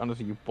prick.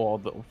 Honestly, you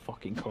bald little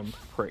fucking cunt.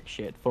 Prick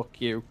shit.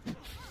 Fuck you.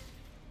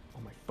 Oh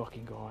my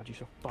fucking god, you're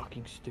so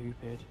fucking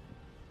stupid.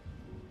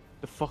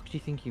 The fuck do you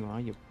think you are,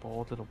 you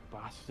bald little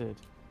bastard?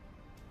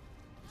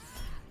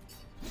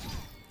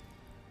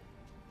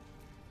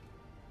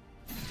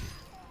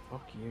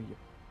 Fuck you, you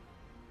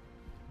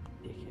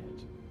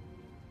dickhead.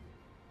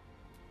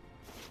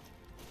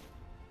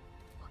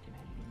 Fucking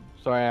hate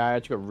you. Sorry, I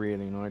actually got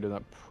really annoyed with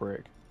that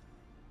prick.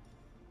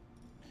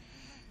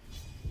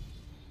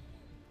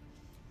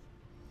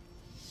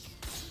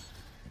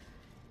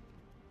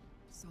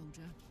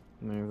 Soldier.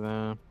 Move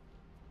there.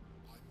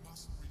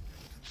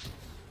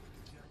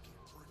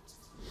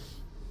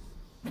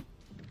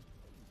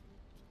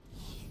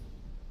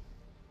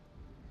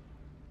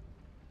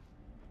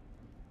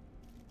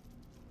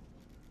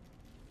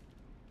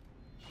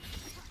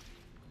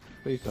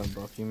 Please don't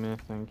buff you, miss.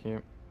 Thank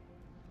you.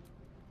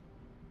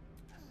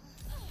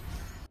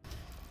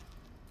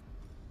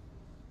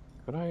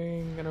 Could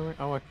I get a...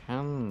 Oh, I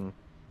can.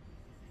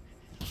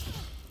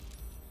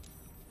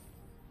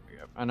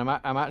 And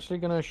I'm actually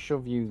gonna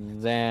shove you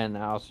there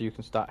now so you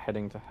can start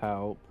heading to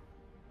help.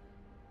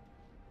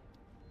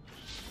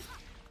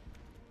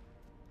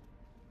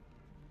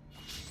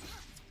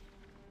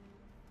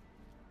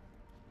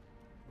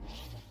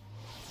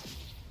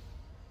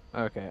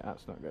 Okay,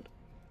 that's not good.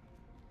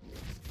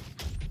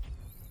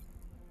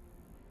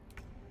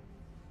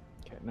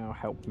 now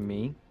help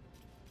me.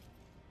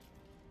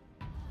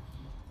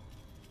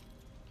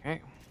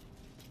 Okay.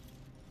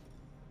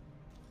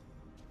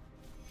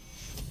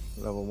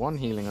 Level 1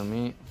 healing on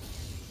me.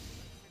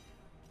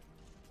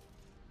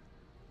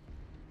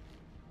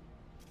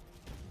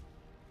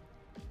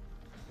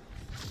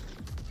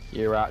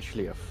 You're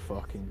actually a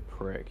fucking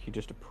prick. You're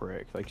just a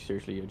prick. Like,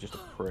 seriously, you're just a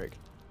prick.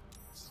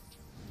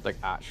 Like,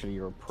 actually,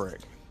 you're a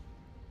prick.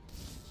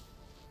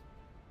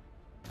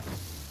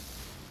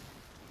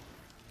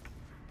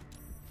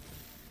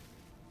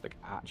 Like,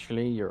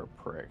 actually, you're a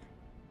prick.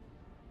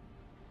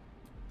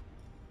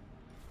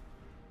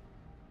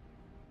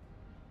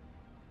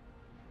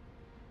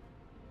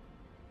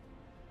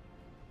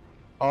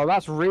 Oh,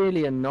 that's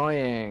really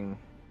annoying.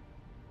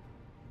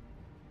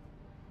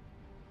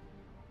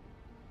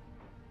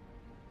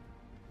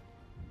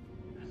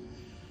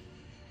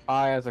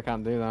 Ah, yes, I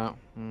can't do that.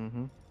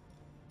 Mm-hmm.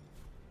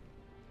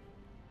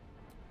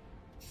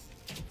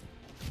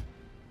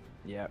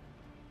 Yep.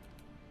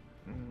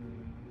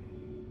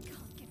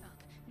 Can't give up.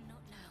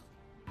 Not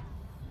now.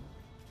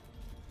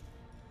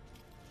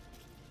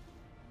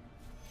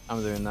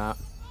 I'm doing that.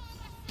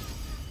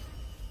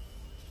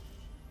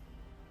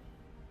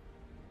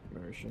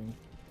 Where is she?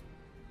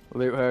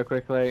 Loot her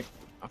quickly.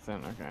 I think,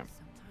 okay.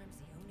 Sometimes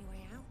the only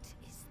way out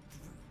is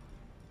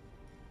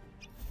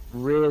through.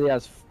 Really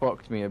has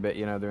fucked me a bit,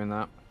 you know, doing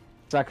that.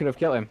 So I could have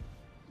killed him.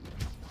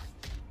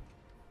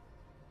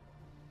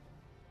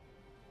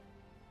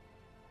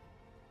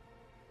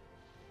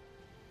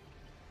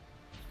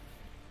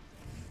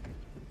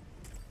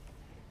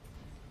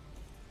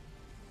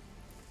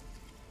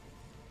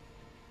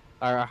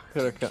 I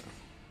could have killed.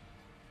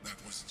 That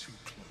was too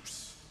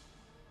close.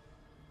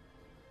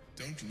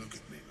 Don't look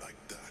at me like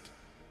that.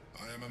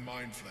 I am a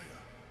mind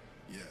flayer.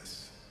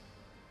 Yes.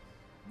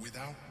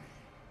 Without me,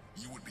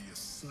 you would be a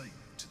slave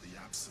to the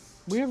absolute.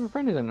 We have a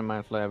friend who's in the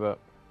Mind Flayer, but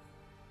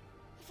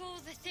Of all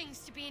the things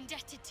to be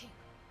indebted to,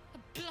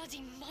 a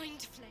bloody mind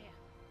flayer.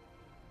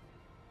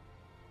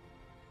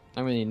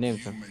 I mean, he named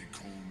You him. may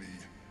call me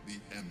the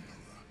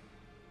Emperor.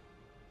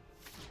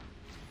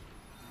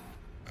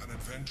 An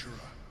adventurer.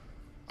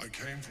 I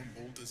came from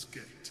Baldur's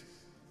Gate,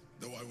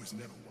 though I was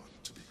never one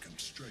to be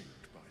constrained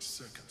by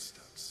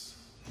circumstance.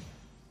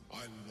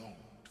 I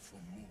longed for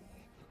more.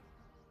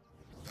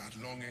 That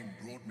longing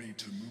brought me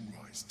to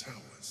Moonrise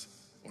Towers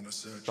on a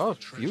search Oh, for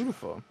it's treasure.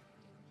 beautiful.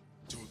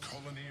 To a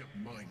colony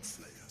of mind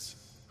flayers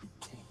who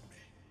caught me,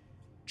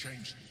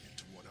 changed me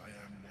into what I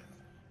am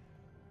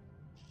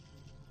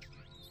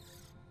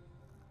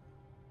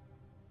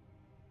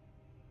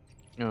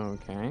now.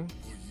 Okay.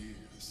 For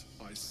years,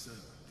 I served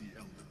the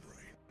Elder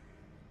Brain,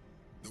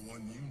 the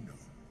one you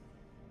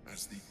know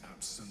as the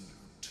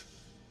Absolute.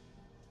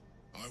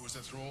 I was a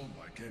thrall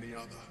like any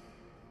other,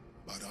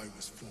 but I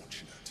was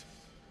fortunate.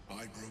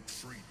 I broke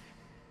free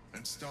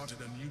and started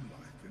a new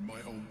life in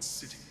my old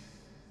city.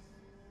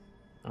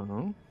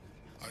 Oh.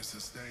 I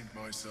sustained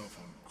myself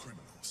on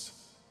criminals.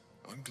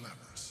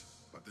 Unglamorous,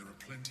 but there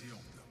are plenty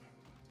of them.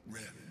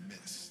 Rarely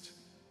missed.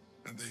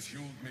 And they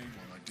fueled me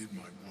while I did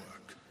my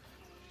work.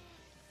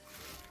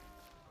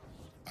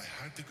 I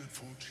had the good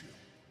fortune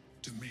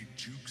to meet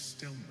Duke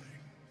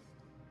Stelmane.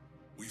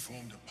 We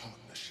formed a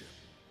partnership,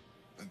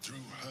 and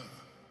through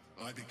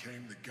her, I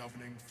became the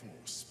governing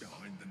force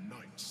behind the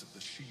Knights of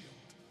the Shield.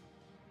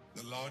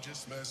 The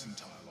largest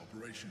mercantile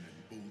operation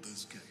in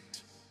Baldur's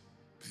Gate.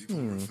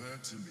 People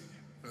referred to me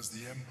as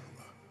the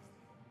Emperor.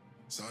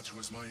 Such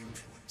was my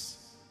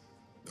influence.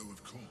 Though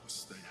of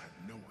course, they had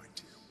no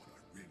idea what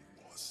I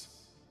really was.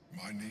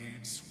 My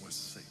needs were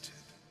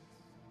sated.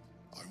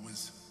 I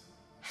was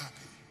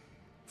happy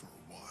for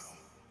a while.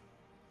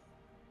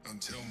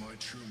 Until my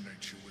true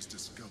nature was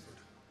discovered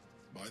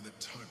by the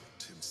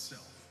tyrant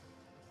himself,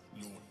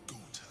 Lord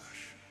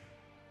Gortash.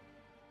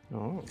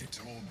 Oh. He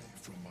tore me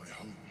from my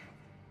home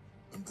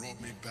and brought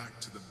me back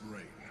to the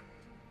brain,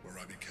 where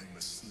I became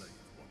a slave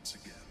once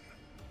again.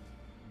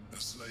 A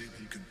slave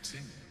he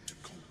continued to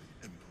call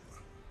the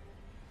Emperor.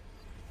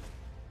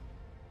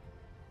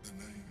 The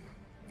name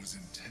was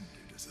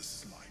intended as a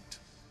slight,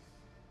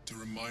 to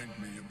remind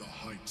me of the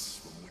heights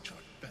from which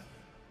I fell.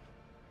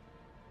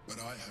 But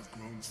I have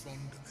grown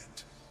fond of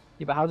it.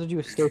 Yeah, but how did you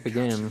escape It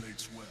again?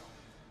 encapsulates well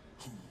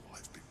who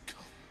I've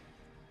become.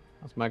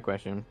 That's my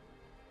question.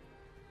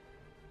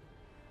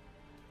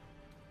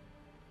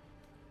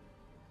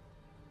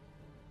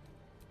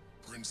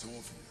 Prince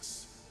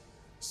Orpheus,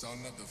 son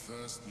of the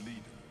first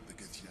leader of the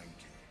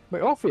Githyanki.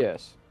 Wait,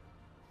 Orpheus?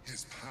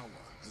 His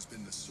power has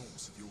been the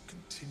source of your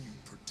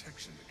continued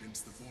protection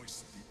against the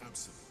voice of the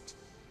Absolute.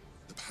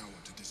 The power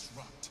to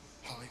disrupt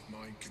hive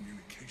mind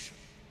communication.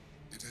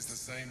 It is the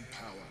same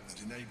power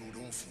that enabled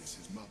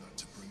Orpheus' mother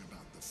to bring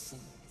about the fall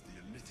of the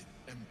Elithic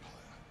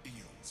Empire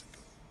eons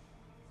ago.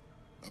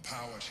 A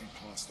power she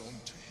passed on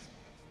to him,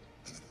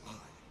 and that I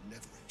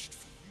leveraged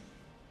for you.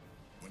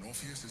 When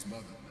Orpheus'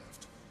 mother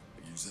left,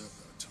 a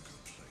usurper took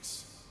her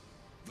place.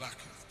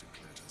 Blacketh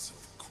declared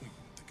herself queen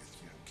of the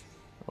Githyanki.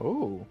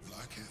 Oh.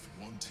 Blacketh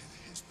wanted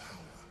his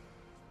power,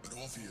 but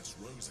Orpheus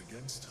rose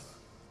against her,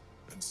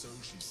 and so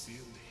she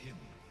sealed him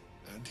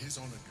and his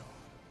honor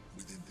guard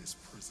within this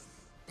prison.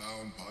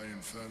 Bound by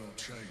infernal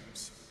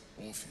chains,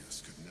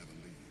 Orpheus could never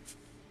leave.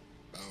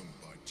 Bound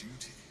by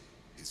duty,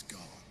 his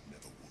guard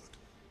never would.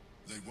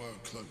 They were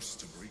close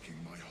to breaking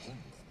my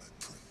honor, that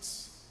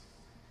prince.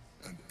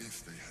 And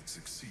if they had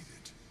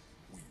succeeded,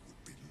 we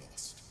would be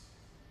lost.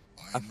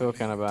 I feel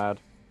kind of bad.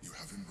 You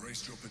have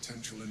embraced your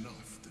potential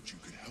enough that you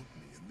could help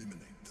me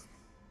eliminate them.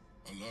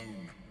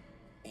 Alone,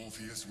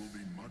 Orpheus will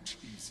be much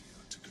easier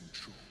to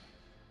control.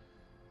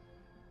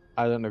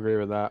 I don't agree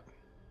with that.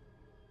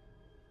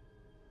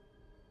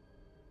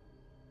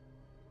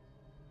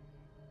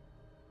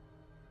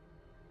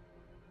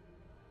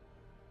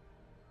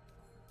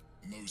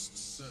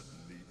 Most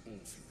certainly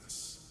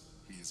Orpheus.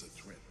 He is a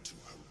threat to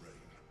her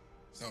reign.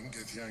 Some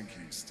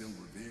Githyanki still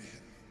revere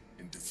him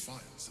in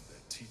defiance of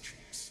their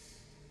teachings.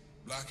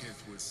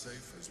 Blackith was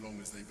safe as long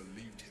as they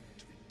believed him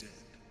to be dead.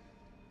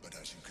 But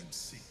as you can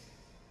see,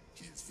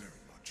 he is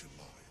very much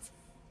alive.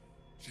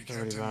 She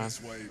kept him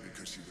this way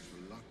because she was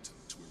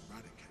reluctant to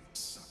eradicate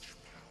such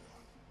power.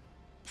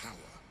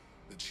 Power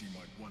that she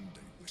might one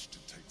day wish to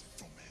take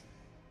from him.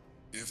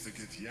 If the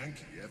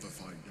Githyanki ever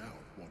find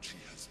out what she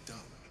has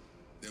done,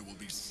 there will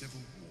be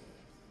civil war.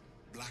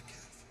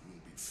 Blackith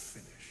will be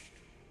finished.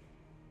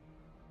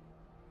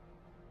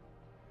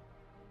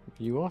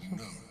 You also?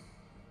 No.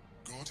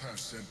 Gortash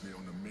sent me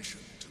on a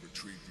mission to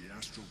retrieve the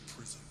Astral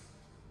Prison.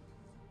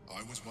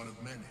 I was one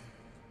of many,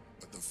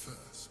 but the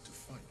first to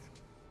find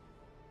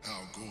it.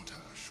 How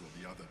Gortash or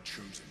the other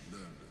chosen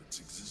learned of its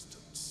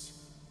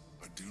existence,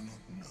 I do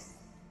not know.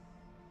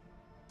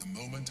 The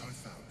moment I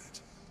found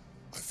it,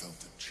 I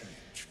felt a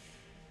change.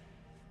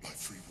 My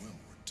free will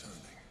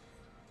returning.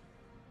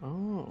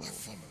 Oh. I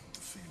followed the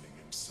feeling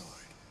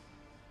inside,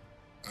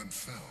 and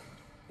found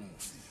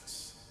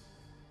Orpheus.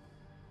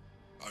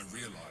 I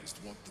realized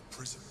what the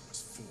prison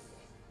was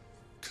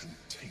for.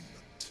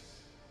 Containment.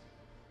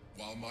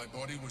 While my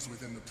body was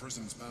within the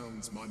prison's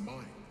bounds, my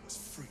mind was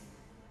free.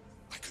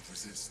 I could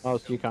resist. Oh,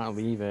 so you can't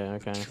leave it,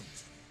 okay.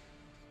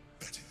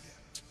 Better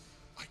yet,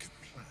 I could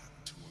plan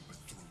to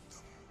overthrow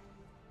them.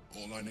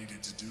 All I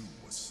needed to do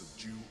was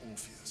subdue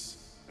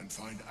Orpheus and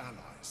find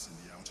allies in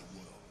the outer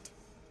world.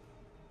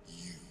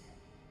 You.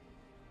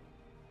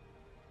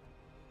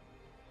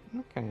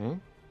 Okay.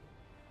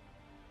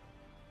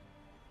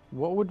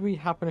 What would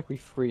happen if we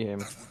free him?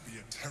 That would be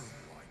a terrible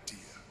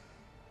idea.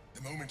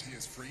 The moment he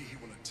is free, he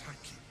will attack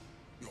you.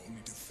 Your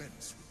only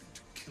defense would be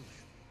to kill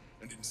him.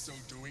 And in so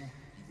doing,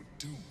 he would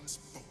doom us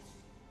both.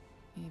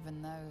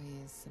 Even though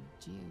he is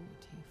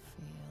subdued, you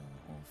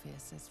feel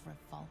Orpheus's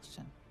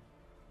revulsion.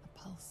 A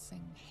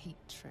pulsing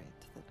hatred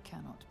that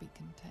cannot be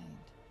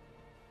contained.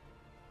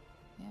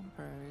 The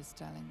Emperor is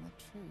telling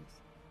the truth.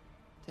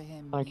 To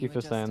him, Thank you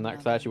for saying that,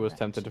 because I actually was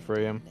tempted to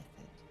free him.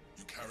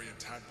 You carry a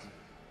tadpole.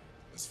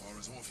 As far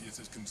as Orpheus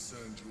is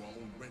concerned, you are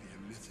already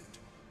a Lithid,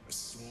 a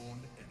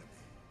sworn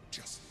enemy,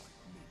 just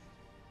like me.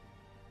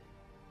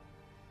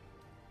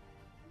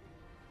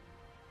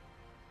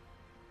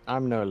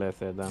 I'm no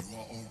Lithid, though. You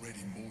are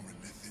already more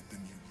a Lithid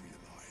than you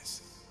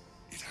realize.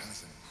 It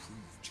has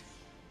improved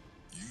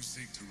you. You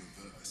seek to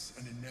reverse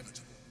an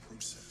inevitable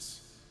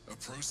process. A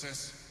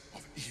process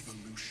of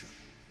evolution.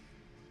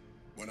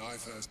 When I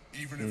first,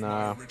 even if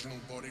my original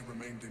body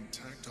remained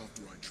intact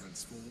after I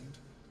transformed,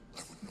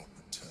 I would not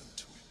return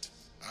to it.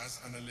 As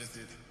an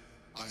Illithid,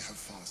 I have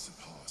far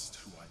surpassed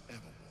who I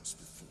ever was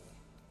before.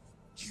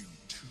 You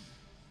too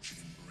should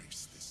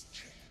embrace this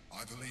change.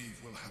 I believe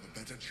we'll have a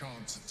better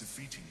chance of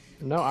defeating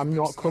you. No, I'm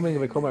not coming to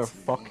become a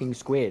fucking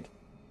squid.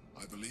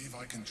 I believe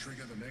I can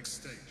trigger the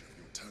next stage of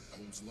your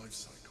tadpole's life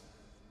cycle,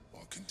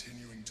 while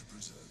continuing to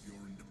preserve your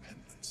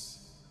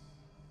independence.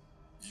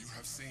 You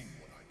have seen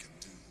what I can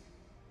do.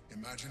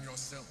 Imagine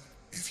yourself.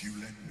 If you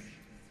let me,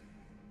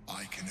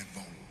 I can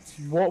evolve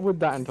you. What would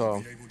that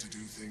entail? Be able to do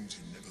things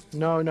you never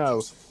thought No.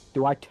 possible.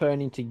 Do I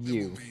turn into There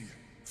you? will be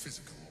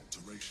physical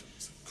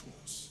alterations, of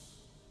course,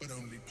 but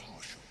only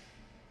partial.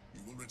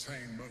 You will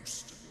retain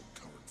most of your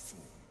current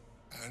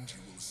form, and you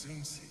will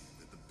soon see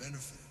that the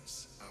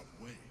benefits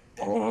outweigh.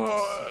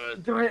 Oh,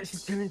 do I actually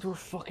turn into a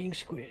fucking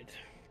squid?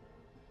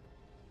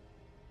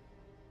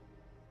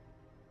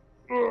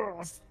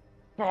 Oh,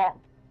 stop.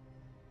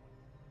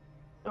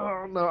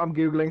 Oh no, I'm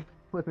googling.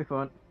 Where's my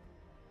phone?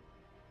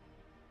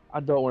 I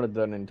don't want to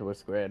turn into a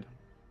squid.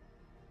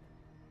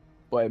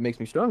 But it makes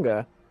me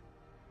stronger.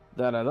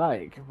 That I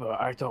like, but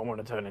I don't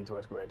want to turn into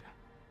a squid.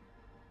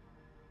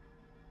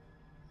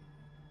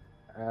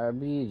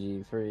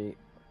 BG3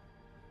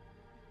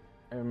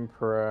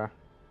 Emperor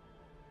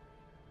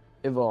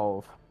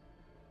Evolve.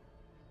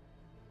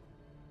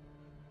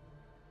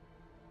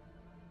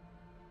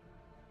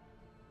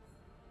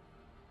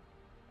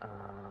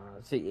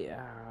 See,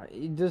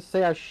 you just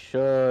say I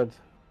should.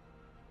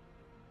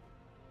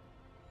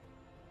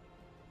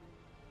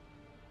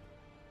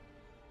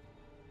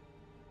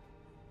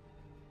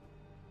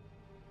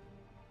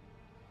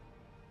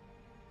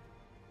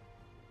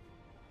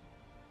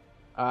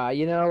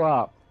 You know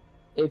what?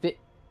 If it...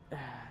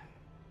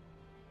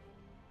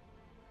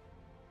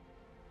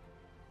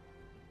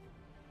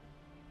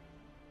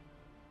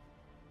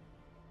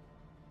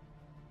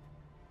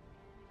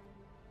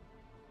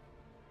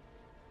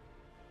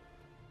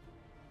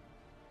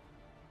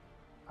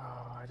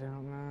 I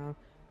don't know.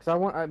 Cause I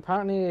want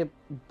apparently a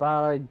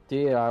bad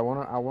idea. I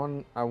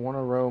want a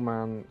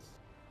romance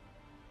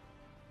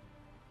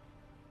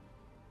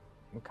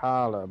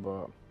Carla,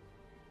 but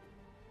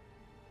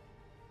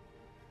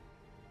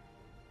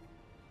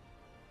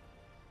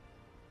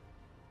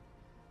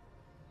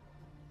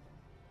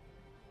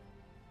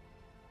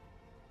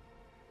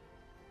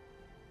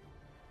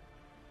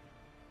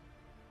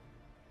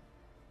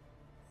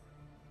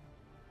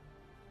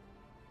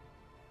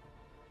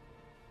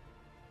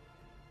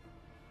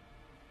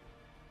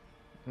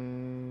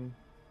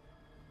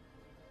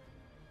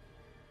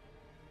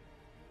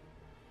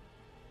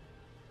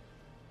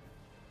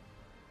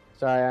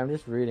sorry, I'm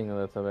just reading a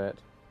little bit.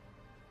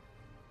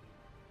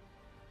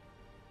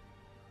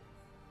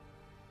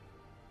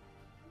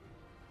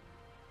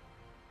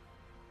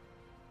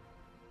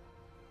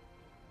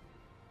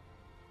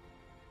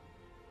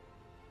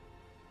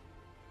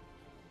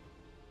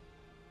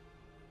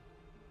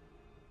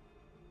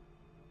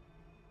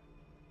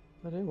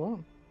 I do what?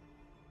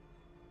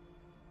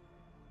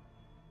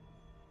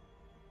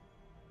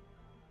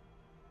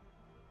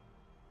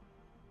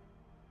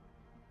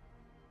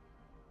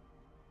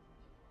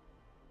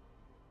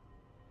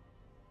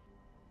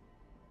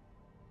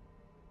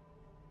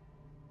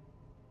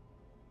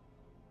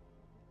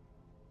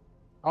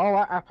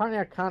 Oh, apparently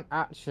I can't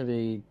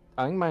actually.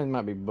 I think mine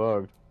might be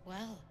bugged.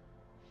 Well,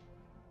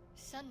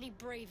 certainly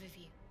brave of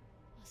you.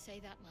 I'll say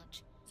that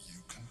much.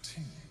 You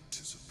continue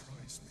to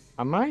surprise me.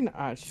 I might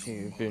actually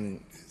Your have been.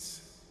 mind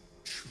is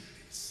truly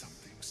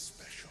something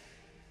special.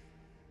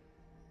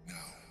 Now,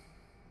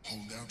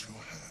 hold out your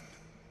hand.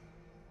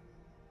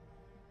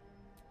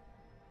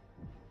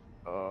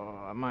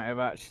 Oh, I might have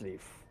actually.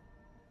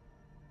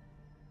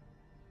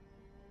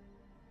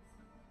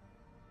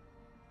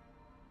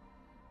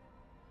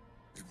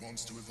 It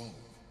wants to evolve,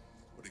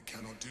 but it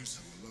cannot do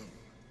so alone.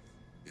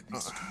 It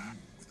must commune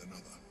with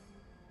another.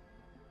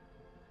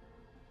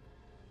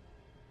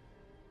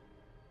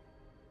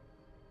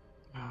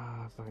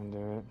 Ah, fucking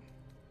do it.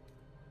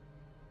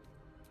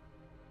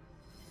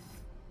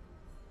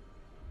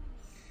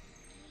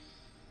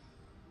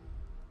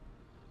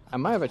 I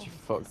might have actually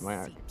fucked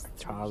my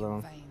child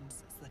on.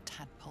 Veins as the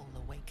tadpole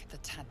awake, the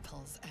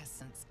tadpole's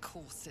essence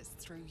courses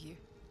through you.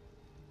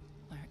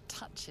 Where it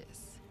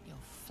touches, your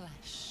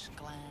flesh,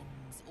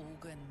 glands,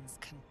 organs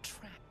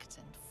contract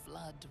and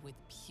flood with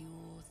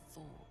pure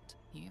thought.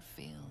 You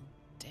feel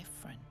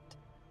different.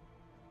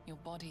 Your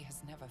body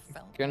has never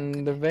felt.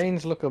 Can the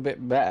veins look a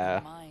bit better?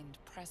 Your mind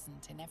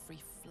present in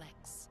every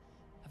flex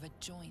of a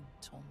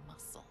joint or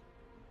muscle.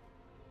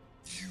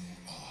 You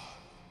are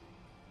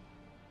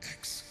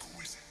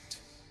exquisite.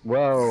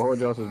 Whoa, hold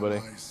your horses, buddy.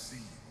 I see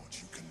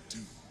what you can do.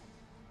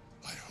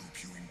 I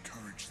hope you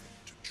encourage them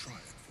to try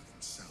it for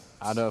themselves.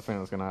 I don't think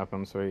that's gonna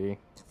happen, sweetie.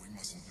 But we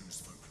mustn't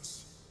lose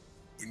focus.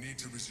 We need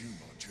to resume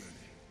our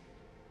journey.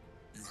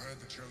 You heard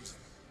the Chosen.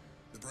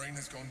 The brain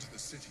has gone to the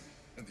city,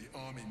 and the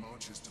army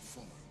marches to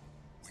follow.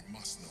 We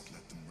must not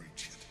let them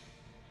reach it.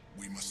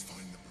 We must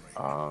find the brain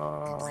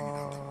and bring it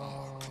under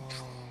our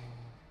control.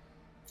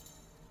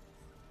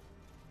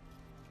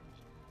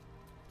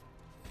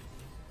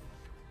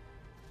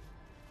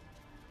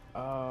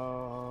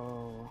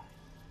 Oh.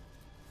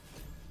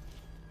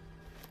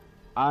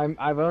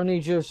 I've only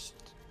just.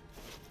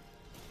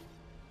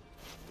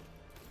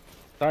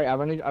 Sorry,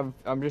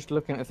 I'm just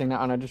looking at the thing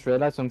now, and I just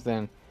realized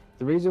something.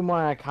 The reason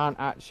why I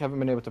haven't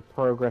been able to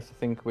progress, I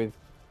think, with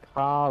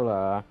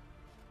Carla,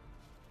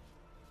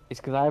 is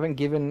because I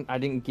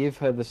didn't give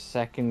her the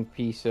second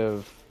piece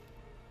of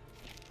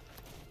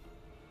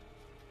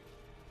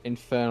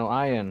infernal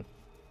iron.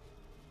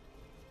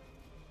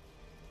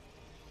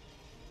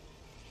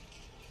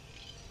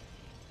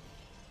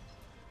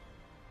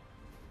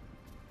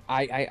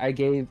 I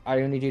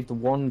only did the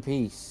one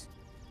piece.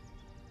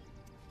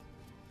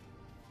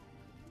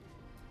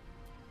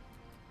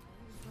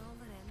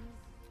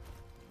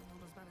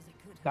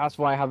 That's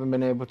why I haven't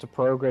been able to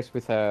progress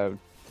with her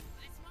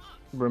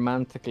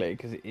romantically,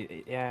 because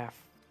yeah,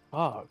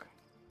 fuck.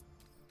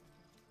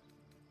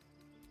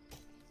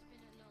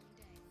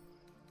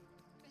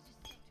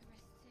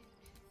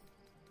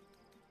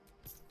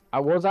 I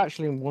was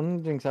actually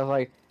wondering, because I was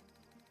like,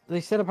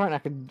 they said apparently I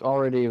could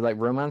already like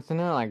romance in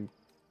her, like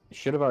it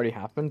should have already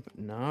happened, but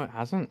no, it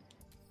hasn't.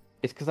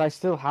 It's because I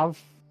still have.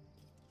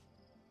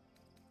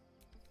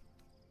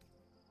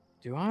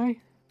 Do I?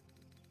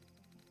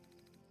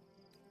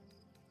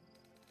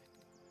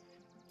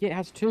 Yeah, it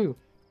has two.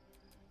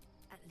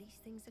 At least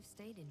things have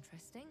stayed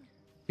interesting.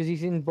 Because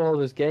he's in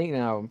Baldur's Gate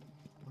now.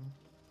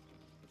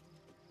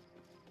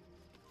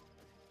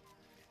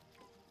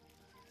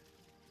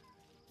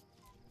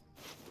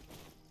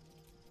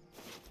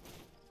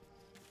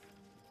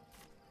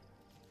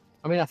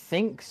 I mean, I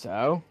think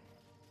so.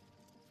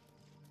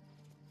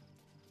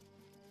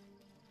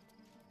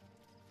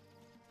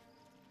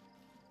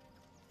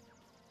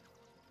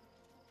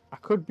 I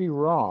could be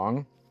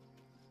wrong.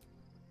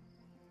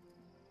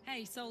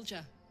 Hey,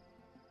 soldier.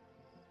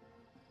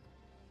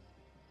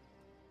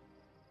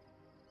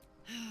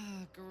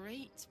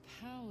 Great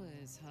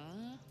powers,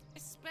 huh?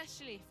 Especially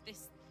especially if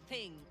this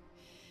thing...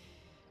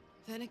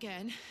 Then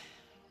again,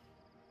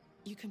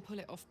 you can pull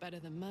it off better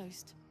than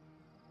most.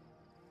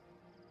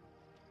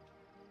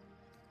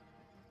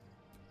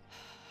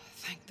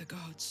 Thank the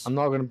gods. I'm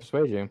not going to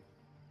persuade you.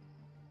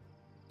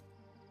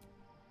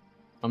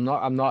 I'm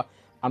not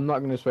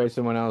going to persuade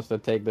someone else to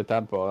take the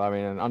tadpole. I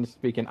mean, honestly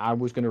speaking, I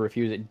was going to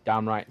refuse it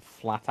downright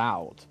flat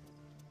out.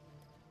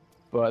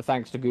 But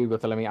thanks to Google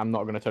telling me I'm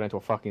not going to turn into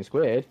a fucking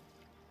squid,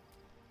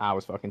 I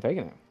was fucking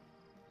taking it.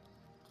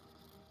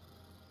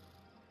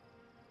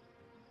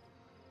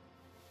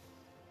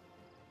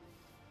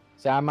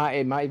 So it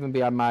might even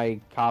be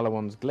my Carla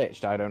one's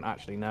glitched. I don't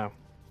actually know.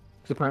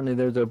 Because apparently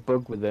there's a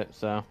bug with it,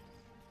 so...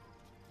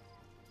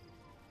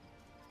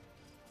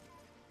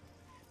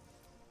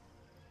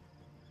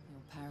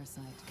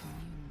 Parasite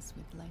communes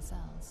with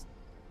Lae'zel's.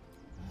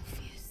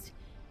 Orpheus,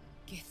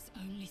 Gith's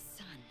only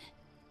son.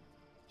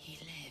 He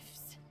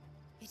lives.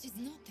 It is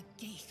not the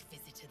Geich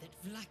visitor that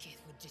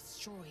Vlaakith would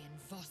destroy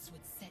and Voss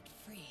would set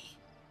free.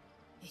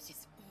 It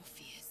is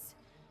Orpheus,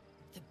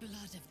 the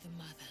blood of the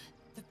mother,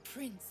 the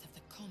prince of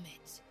the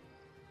comet.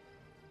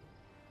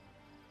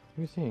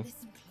 Who's he?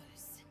 Listen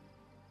close.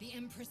 The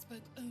Emperor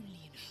spoke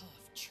only in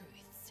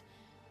half-truths.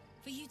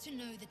 For you to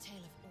know the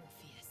tale of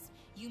Orpheus,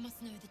 you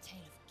must know the tale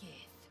of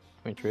Gith.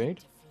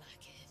 Intrigued?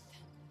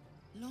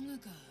 Long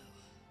ago,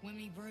 when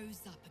we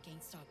rose up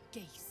against our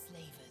Geich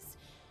slavers,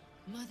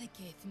 Mother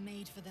Gith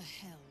made for the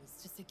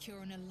Hells to secure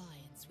an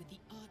alliance with the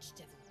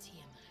archdevil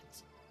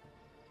Tiamat.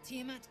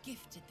 Tiamat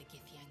gifted the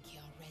Githyanki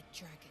our red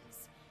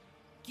dragons.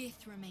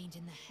 Gith remained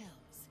in the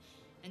Hells,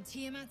 and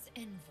Tiamat's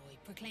envoy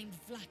proclaimed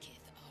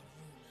Vlaakith our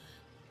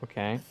ruler.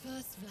 Okay. The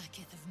first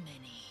Vlaakith of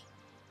many.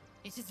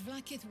 It is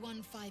Vlaakith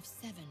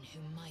 157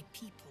 whom my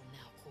people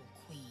now call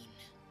Queen.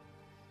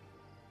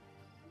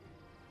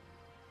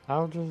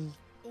 How does...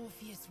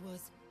 Orpheus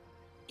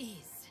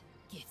is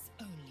Gith's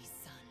only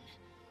son.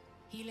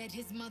 He led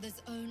his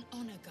mother's own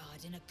honor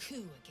guard in a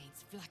coup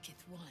against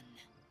Vlaakith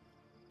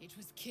I. It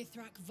was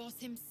Kithrak Voss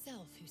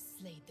himself who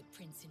slayed the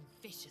prince in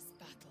vicious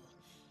battle,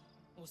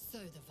 or so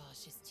the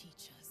Varshas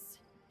teach us.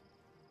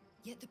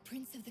 Yet the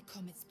Prince of the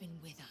Comet's been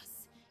with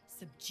us,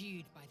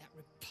 subdued by that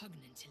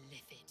repugnant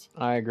illithid.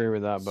 I agree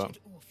with that, but... Should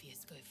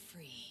Orpheus go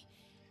free,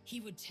 he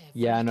would tear...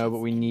 Yeah, I know, but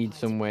we need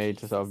some way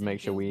to sort of make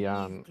sure we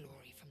aren't...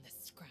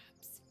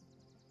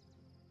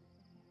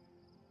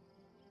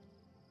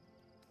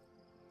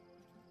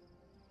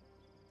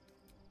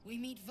 We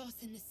meet Voss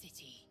in the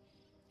city,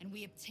 and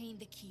we obtain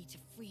the key to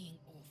freeing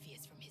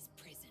Orpheus from his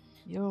prison.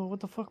 Yo, what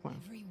the fuck, man?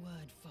 Every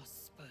word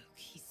Voss spoke,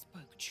 he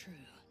spoke true.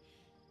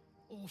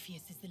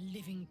 Orpheus is the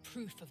living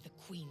proof of the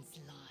Queen's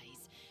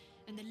lies,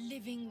 and the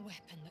living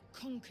weapon that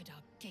conquered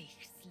our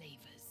Geich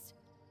slavers.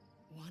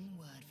 One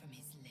word from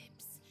his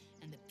lips,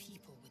 and the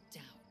people would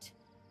doubt.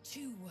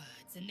 2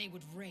 words, and they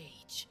would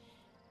rage.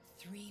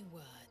 3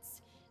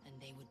 words, and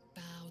they would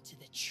bow to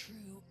the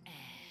true heir.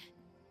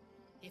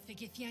 If the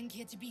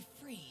Githyanki are to be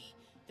free,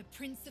 the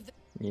Prince of the...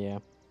 Yeah.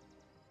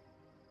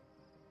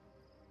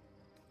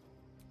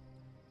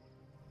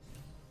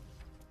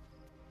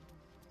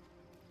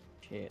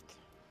 Shit.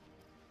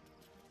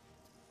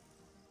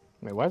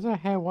 Wait, why is her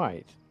hair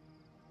white?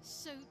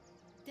 So,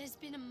 there's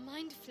been a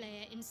mind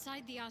flayer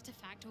inside the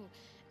artifact, or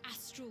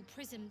astral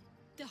prism,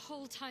 the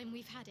whole time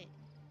we've had it.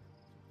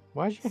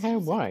 Why is your hair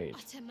Sounds white?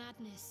 like utter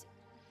madness,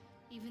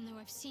 even though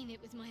I've seen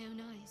it with my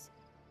own eyes.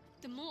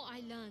 The more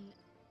I learn,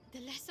 the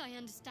less I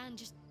understand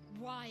just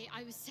why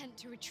I was sent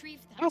to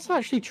retrieve that. That's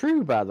actually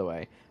true, by the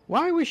way.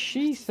 Why was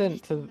she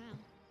sent to...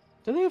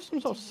 Do they have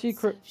some sort of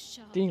secret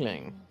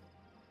dealing?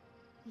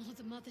 Nor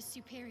the Mother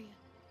Superior.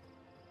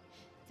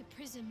 The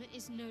prism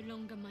is no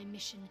longer my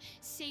mission.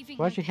 Saving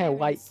Why's your hair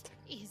white?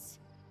 Is...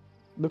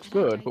 Looks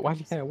good, but why's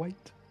your hair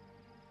white?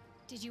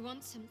 Did you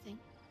want something?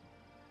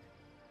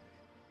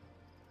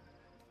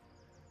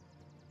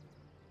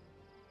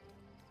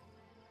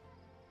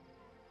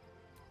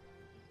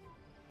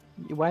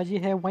 Why's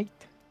your hair white?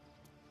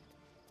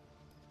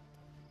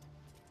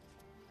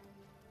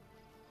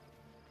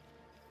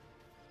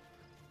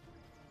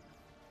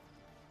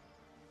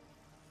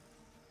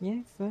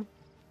 Yes, sir.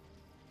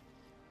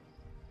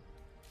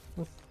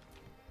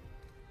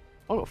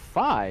 Oh,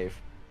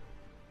 5.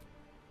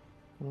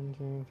 1,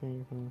 2,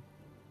 3,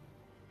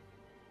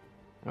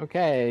 4.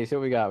 Okay, so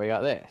what we got? We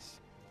got this.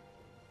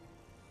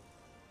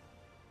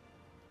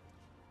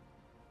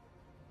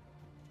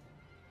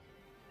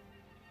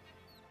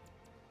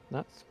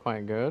 That's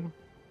quite good.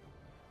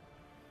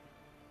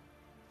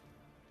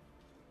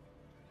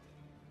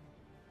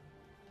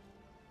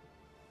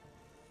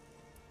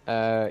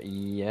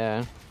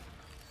 Yeah.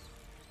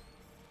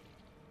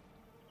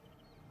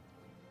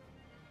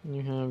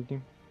 You have the...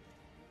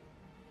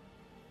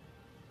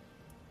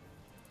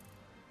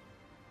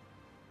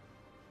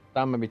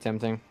 That might be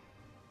tempting.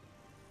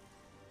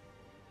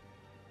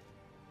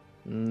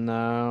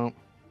 No.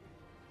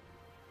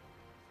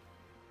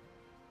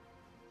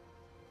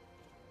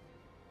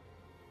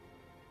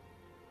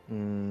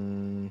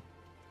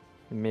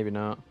 Maybe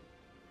not.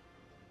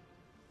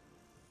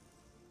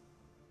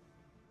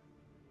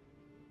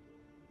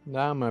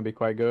 That might be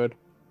quite good.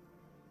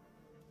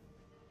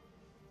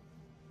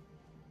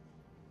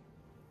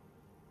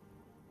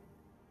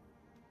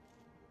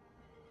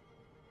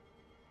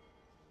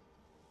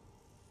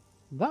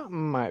 That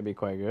might be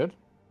quite good.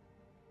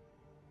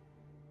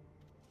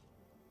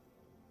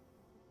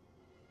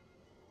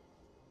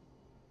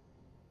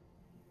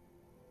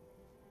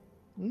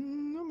 That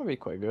might be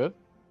quite good.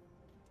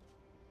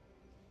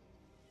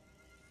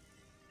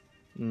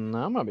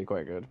 That might be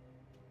quite good.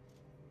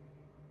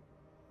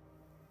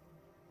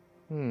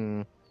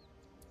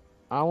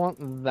 I want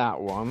that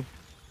one.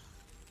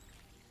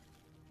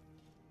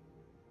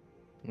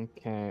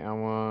 Okay, I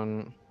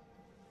want...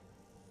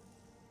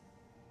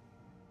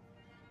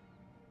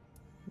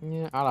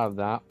 Yeah, I'll have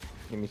that.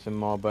 Give me some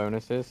more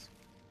bonuses.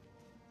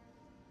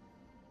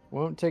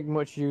 Won't take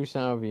much use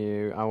out of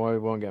you. I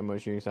won't get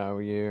much use out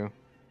of you.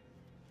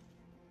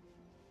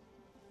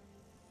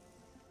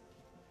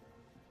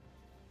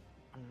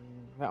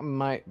 That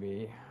might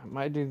be. I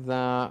might do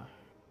that.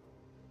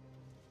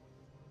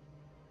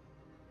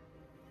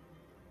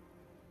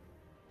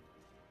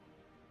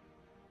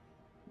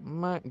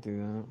 Might do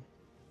that.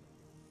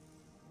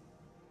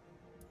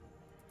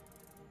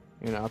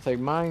 You know, I'll take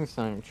Mind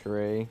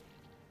Sanctuary.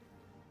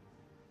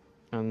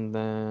 And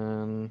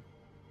then...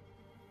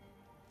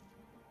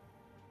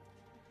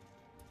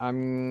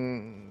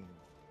 I'm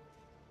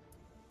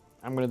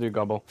gonna do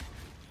Gobble.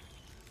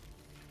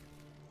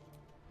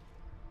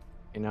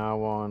 You know, I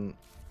want...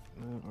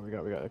 What we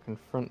got? We got to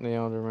confront the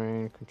Elder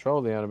Brain,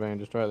 control the Elder Brain,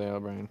 destroy the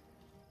Elder Brain.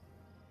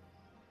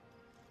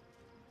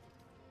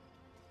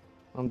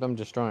 I'm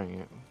destroying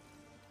it.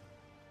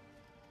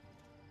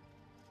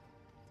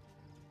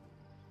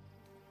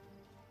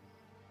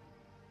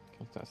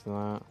 Okay, that's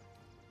that.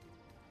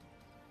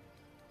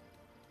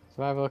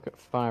 So have a look at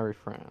Fiery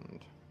Friend.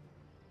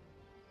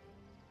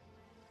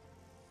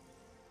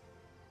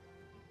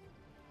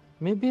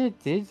 Maybe I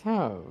did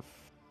have.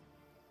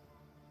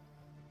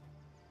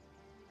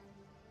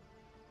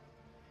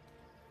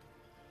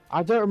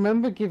 I don't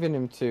remember giving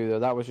him 2 though.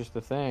 That was just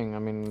the thing. I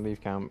mean,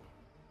 leave camp.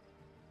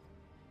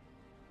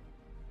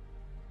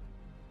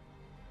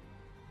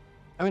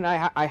 I mean,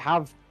 I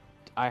have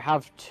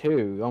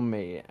 2 on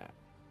me.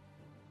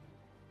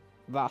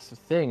 That's the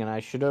thing, and I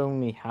should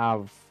only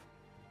have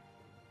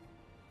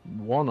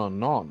 1 or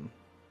none.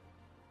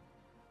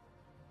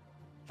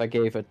 If I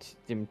gave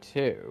him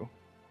 2.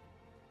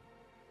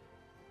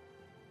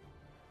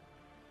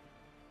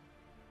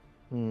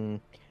 I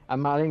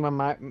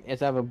think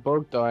it's either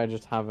bugged or I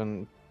just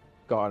haven't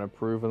gotten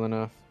approval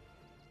enough.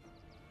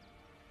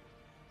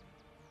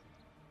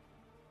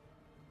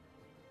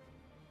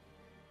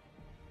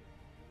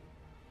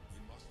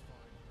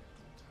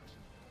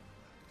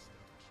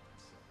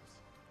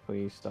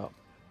 Please stop.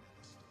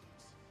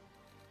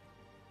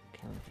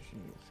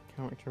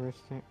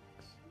 Characteristics.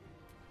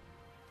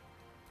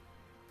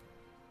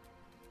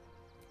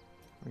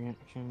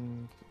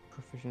 Reactions.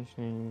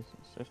 Proficiencies.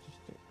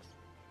 Statistics.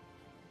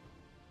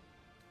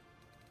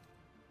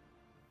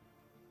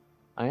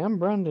 I am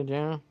branded,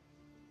 yeah.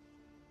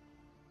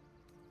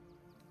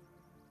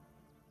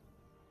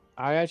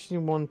 I actually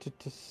wanted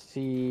to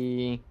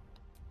see...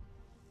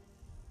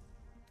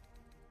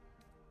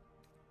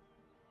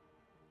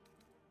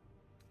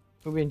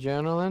 We'll be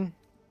journaling.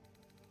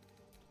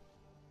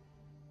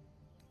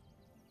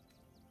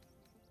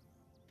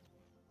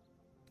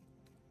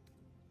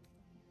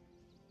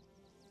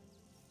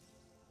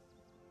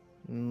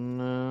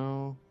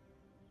 No.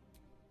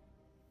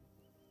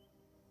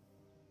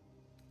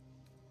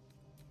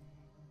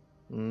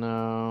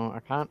 No, I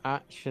can't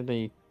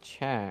actually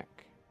check.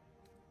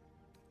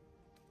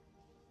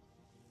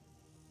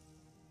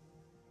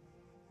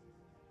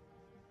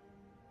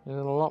 There's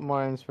a lot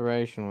more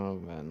inspirational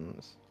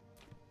events.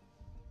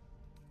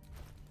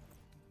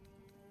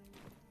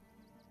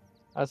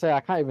 I say I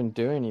can't even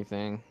do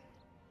anything.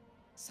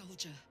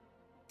 Soldier,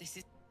 this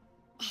is...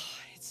 Oh,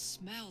 it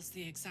smells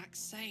the exact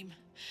same.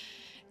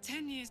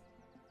 10 years...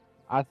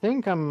 I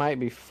think I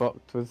might be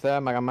fucked with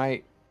them. Like, I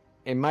might...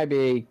 It might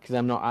be because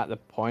I'm not at the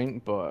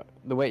point, but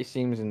the way it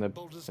seems in the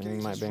Baldur's thing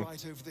Gate might is be.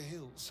 right over the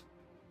hills.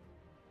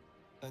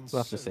 And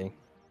We'll have to so see.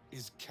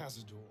 is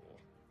Cazador.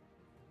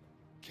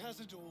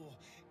 Cazador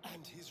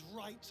and his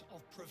rite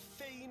of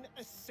profane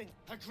ascent.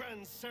 A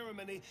grand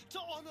ceremony to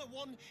honor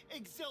one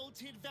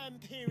exalted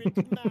vampiric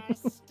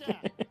master.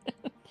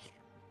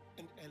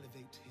 And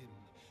elevate him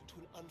to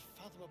an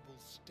unfathomable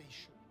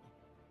station.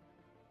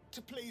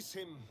 To place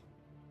him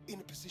in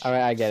a position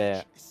Alright, I of get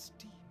such it.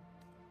 esteem.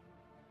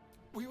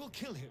 We will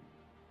kill him,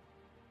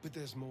 but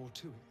there's more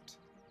to it.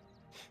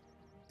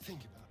 Think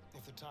about it.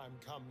 If the time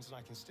comes and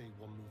I can stay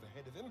one move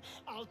ahead of him,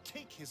 I'll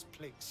take his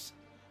place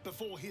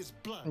before his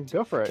blood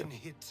Go for it. can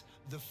hit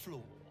the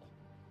floor.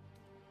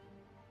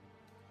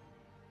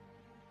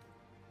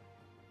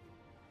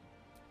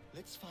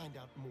 Let's find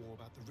out more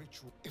about the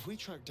ritual. If we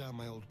track down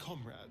my old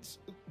comrades,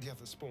 the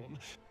other spawn,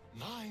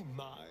 my,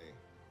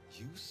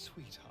 you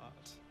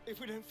sweetheart. If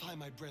we don't find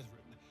my brethren,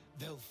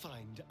 they'll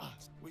find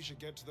us. We should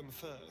get to them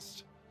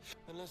first.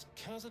 Unless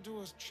Cazador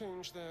has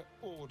changed their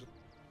order.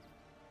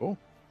 Cool.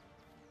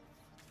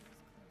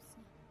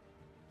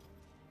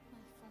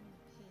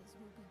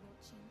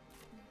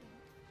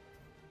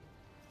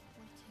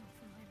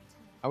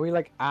 Are we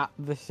like at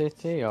the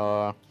city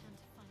or?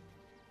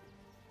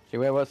 See,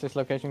 wait, what's this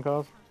location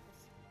called?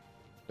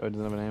 Oh, it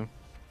doesn't have a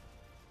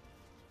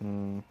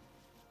name.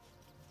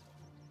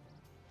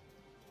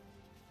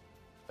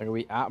 Like, are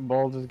we at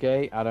Baldur's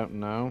Gate? I don't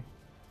know.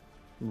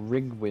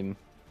 Rivington.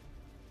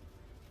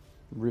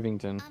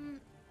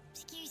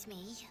 Excuse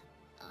me.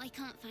 I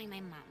can't find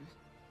my mum.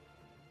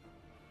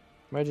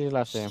 Where did you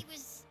last see her?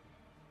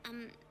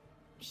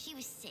 She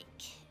was sick.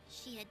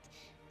 She had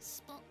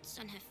spots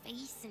on her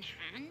face and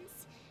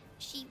hands.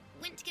 She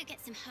went to go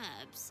get some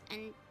herbs,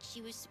 and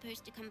she was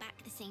supposed to come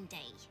back the same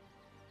day.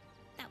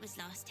 That was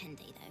last 10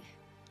 day,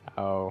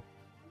 though. Oh.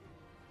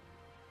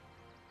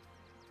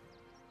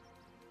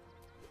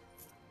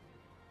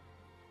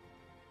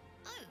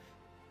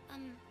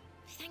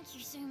 Thank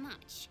you so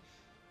much.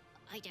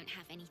 I don't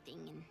have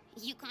anything, and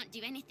you can't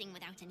do anything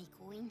without any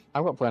coin.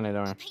 I've got plenty,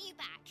 don't I? I'll pay you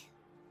back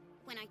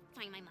when I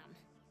find my mum.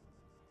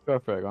 Go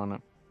for it, go on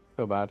it.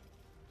 Feel bad.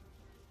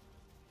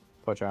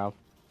 Poor child.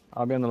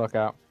 I'll be on the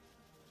lookout.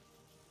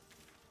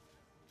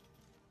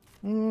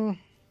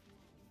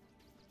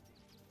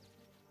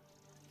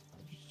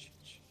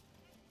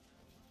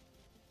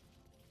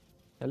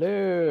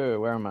 Hello,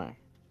 where am I?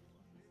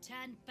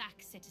 Turn back,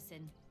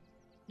 citizen.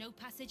 No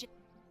passage.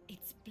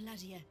 It's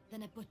bloodier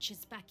than a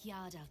butcher's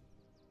backyard.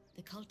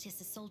 The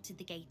cultists assaulted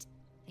the gate.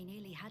 They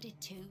nearly had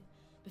it too,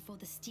 before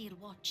the Steel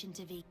Watch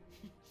intervened.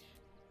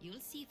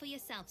 You'll see for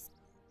yourselves.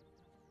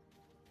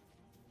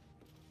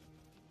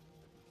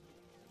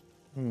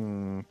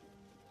 Oh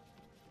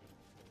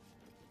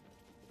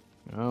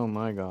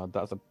my god,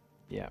 that's a...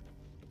 Yeah.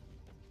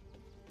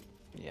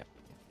 Yeah.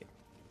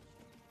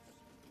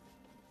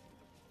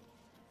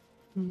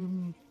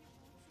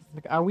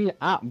 Like, are we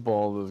at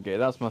Baldur's Gate?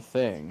 That's my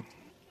thing.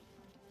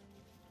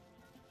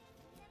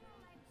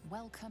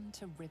 Welcome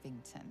to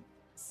Rivington.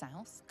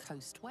 South,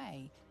 Coast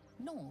Way.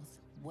 North,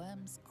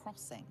 Worms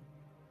Crossing.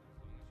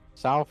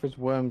 South is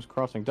Worms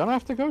Crossing. Don't I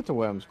have to go to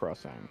Worms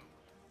Crossing?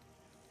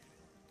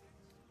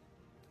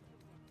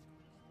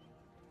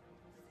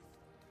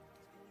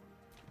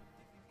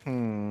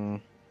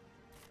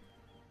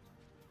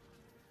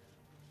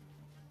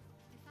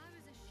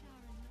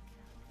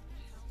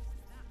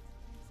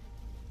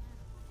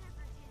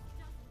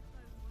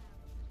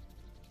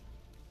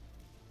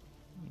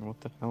 What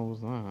the hell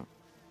was that?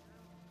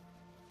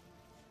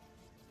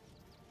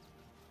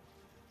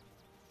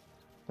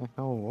 The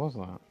hell was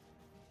that?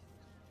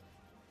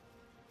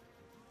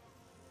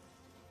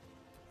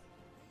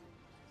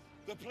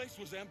 The place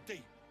was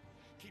empty.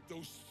 Keep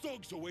those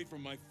thugs away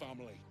from my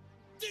family.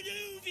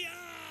 Danuvia!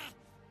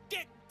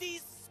 Get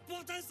these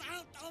spotters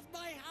out of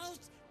my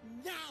house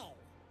now!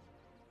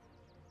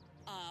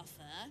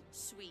 Arthur,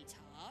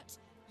 sweetheart,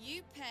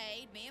 you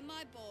paid me and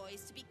my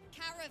boys to be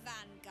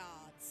caravan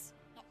guards,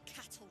 not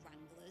cattle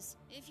wranglers.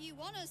 If you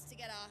want us to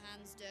get our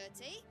hands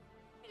dirty,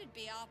 it'd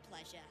be our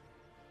pleasure.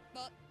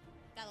 But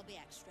that'll be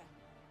extra.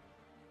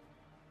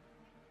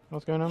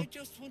 What's going on? I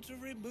just want to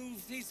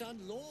remove these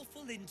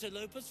unlawful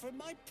interlopers from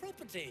my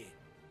property.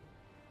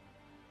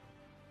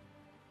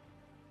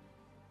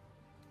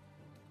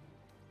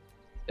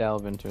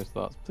 Delve into his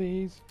thoughts,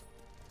 please.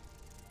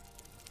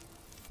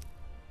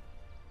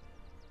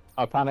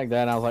 I panicked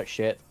then, I was like,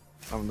 shit.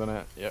 I haven't done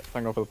it. Yep,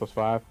 thank God for the +5.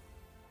 I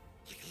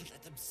can't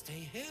let them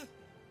stay here.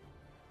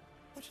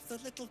 What if the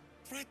little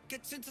brat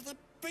gets into the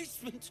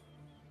basement?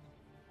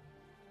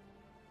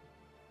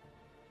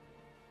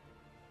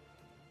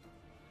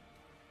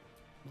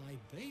 My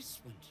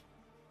basement?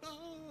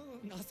 Oh,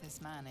 nothing. This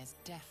man is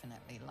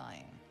definitely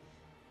lying.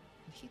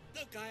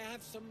 Look, I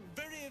have some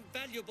very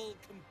valuable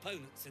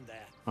components in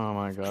there. Oh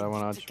my god, I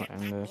want to try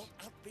and end this.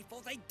 Out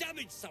before they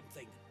damage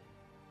something.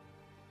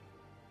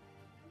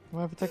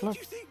 Well, have a take a look.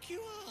 Who do you think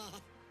you are?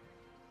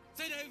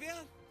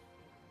 Zenobia?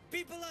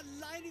 People are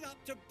lining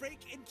up to break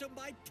into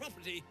my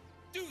property.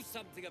 Do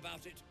something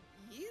about it.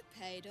 You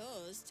paid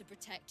us to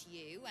protect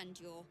you and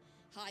your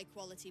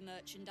high-quality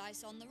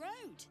merchandise on the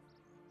road.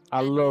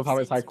 I love how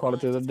it's high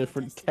quality with a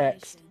different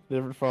text,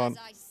 different font.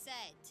 As I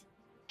said,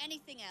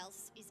 anything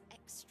else is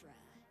extra.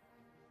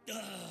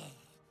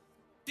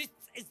 This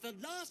is the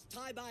last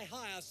time I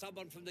hire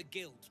someone from the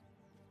guild.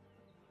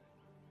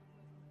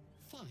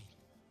 Fine.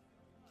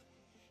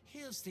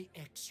 Here's the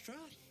extra.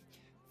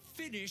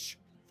 Finish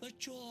the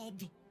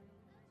job.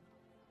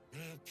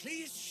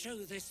 Please show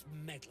this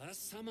meddler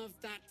some of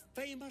that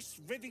famous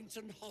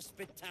Rivington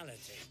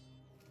hospitality.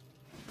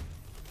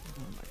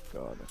 Oh my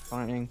god, they're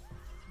fighting.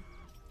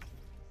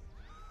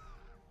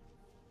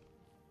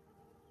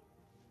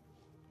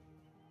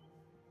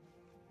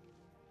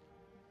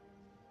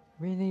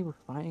 Really? We're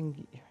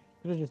fighting?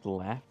 Could have just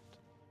left.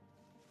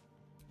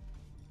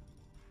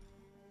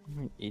 I'm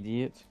an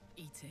idiot.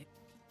 Eat it.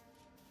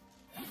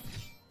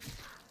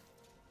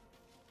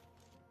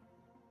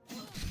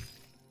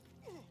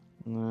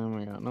 No,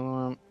 we got another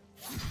one.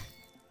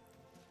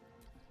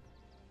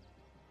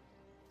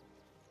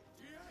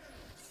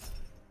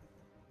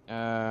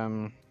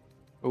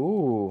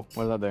 Ooh,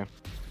 what does that do?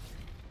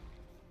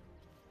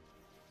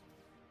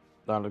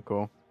 That looked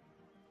cool.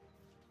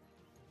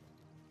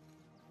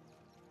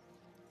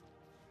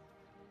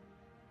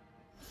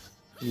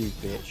 You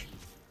bitch.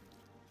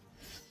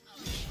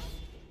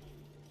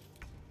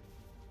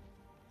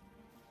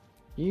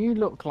 You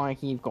look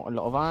like you've got a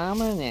lot of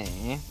armor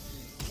there.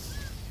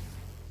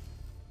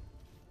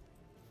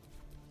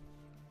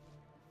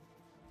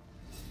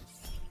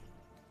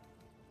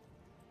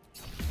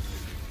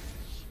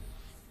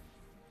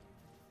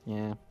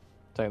 Yeah,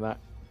 take that.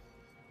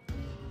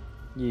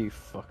 You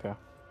fucker.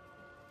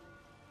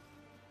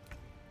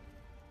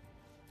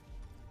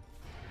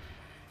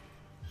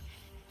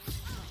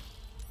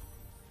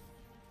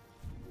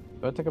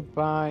 Go take a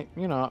bite.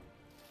 You're not.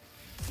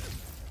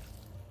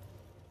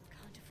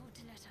 Can't afford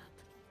to let up.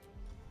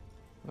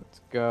 Let's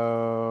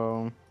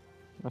go.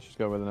 Let's just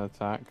go with an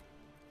attack.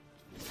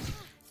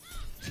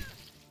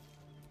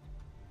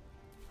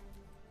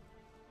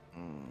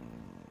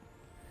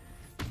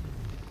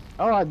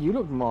 Oh, you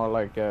look more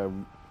like your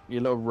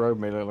little robe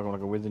made it look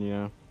like a wizard, you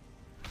know.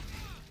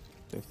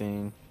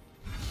 15,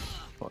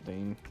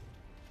 14.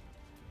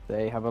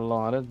 They have a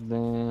lot of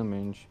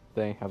damage.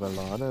 They have a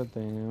lot of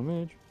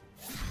damage.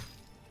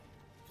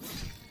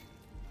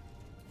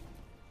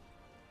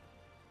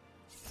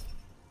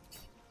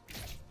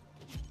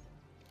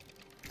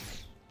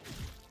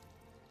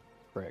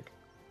 Frick.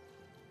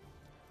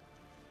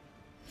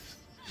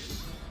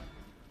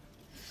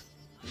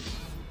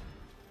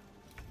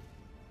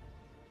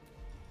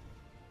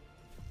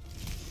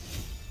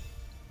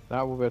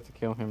 That will be able to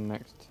kill him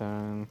next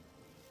turn.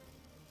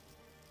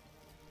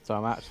 So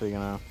I'm actually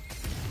gonna...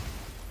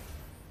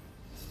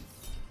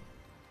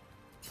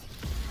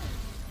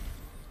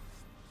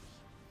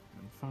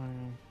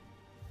 Fine.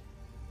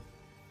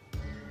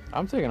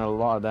 I'm taking a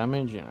lot of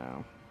damage, you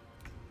know.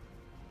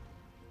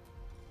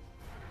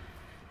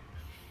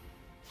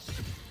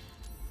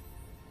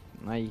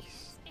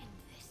 Nice.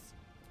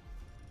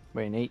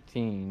 Wait,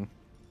 18.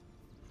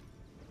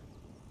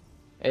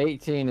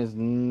 18 is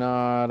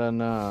not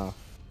enough.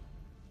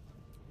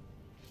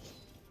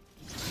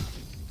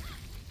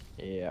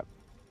 Yep.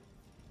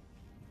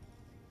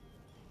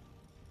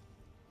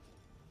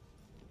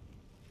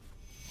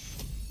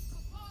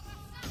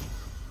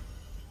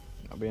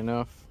 That'll be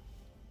enough.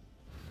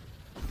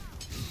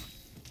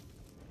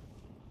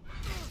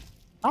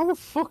 How the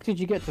fuck did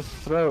you get to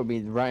throw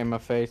me right in my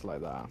face like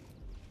that?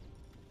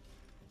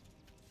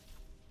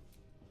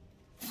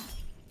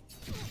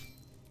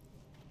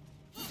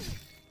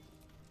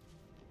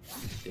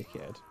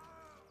 Dickhead.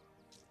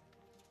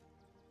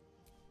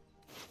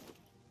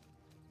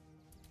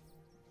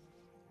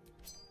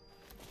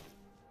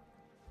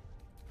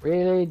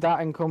 Really?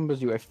 That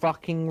encumbers you? A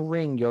fucking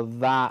ring? You're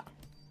that...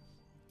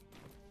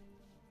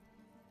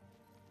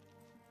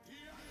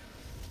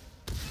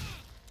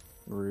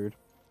 Rude.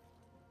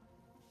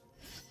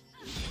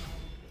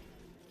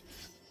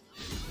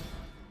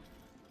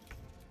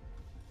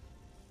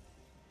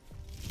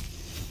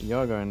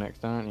 You're going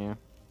next, aren't you?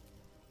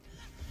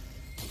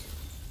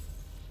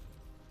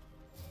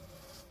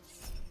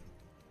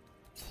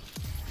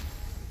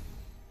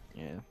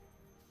 Yeah.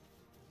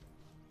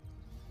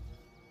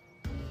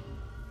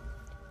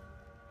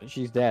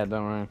 She's dead,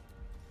 don't worry.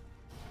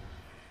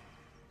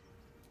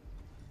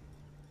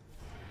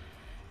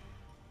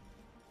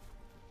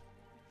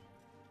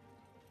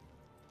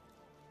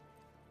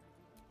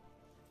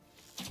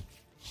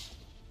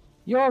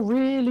 You're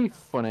really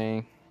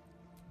funny.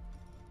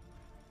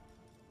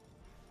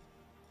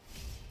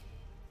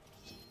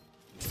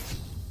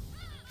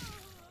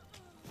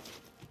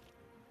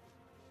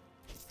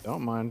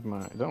 Don't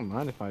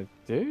mind if I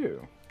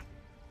do.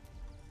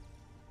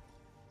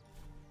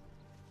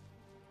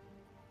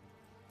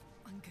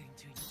 I'm going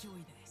to enjoy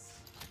this.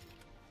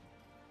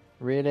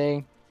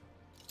 Really?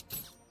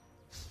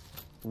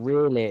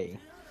 Really?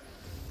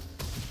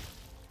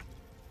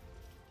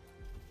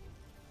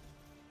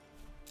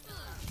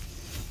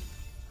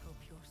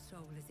 Hope your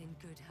soul is in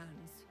good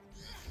hands.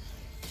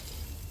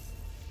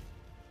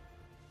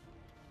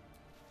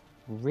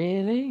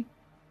 Really?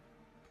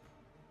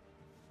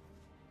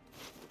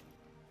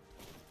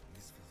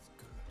 This feels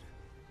good.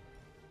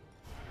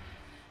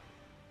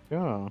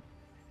 Sure.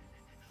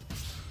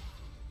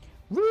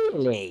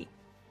 Really?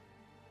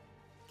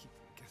 Keep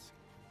them guessing.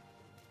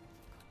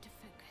 Got to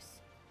focus.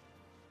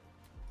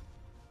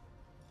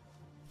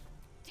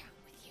 Down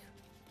with you.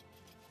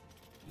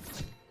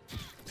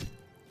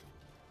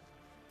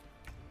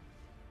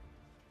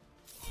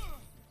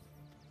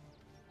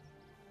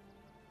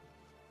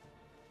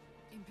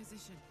 In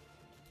position.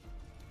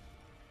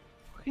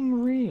 Fucking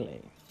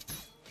really?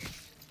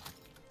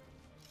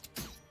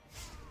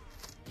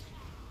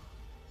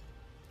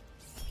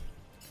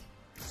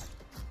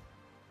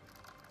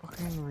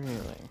 Fucking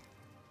really?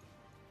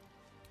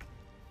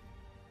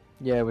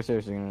 Yeah, we're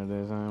seriously gonna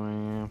do this,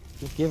 aren't we?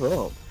 Just give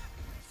up.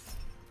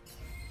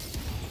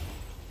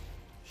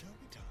 Shall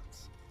we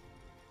dance?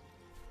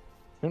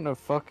 Shouldn't have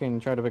fucking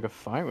tried to pick a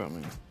fight with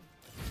me.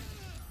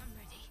 I'm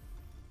ready.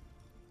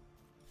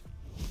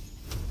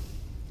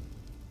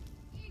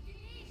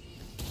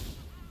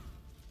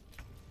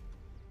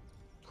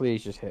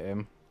 Please just hit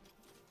him.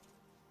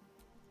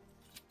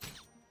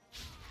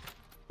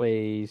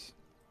 Please.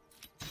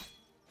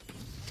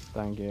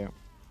 Thank you.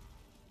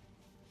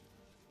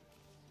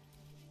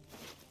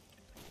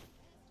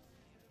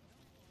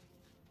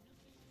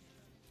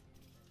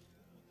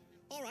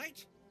 All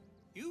right.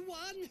 You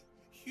won.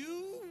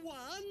 You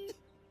won.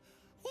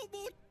 What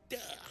more? Duh.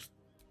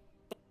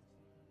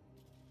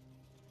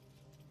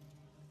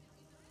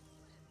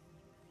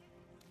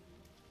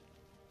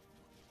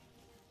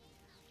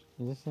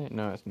 Is this it?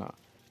 No, it's not.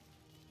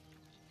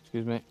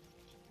 Excuse me.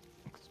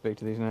 I can speak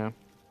to these now.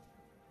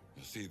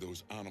 I see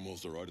those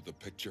animals are out of the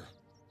picture.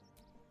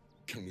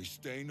 Can we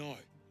stay now?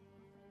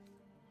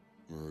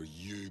 Or are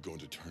you going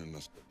to turn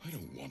us? I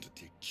don't want to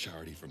take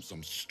charity from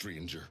some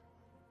stranger.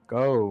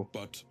 Go.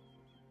 But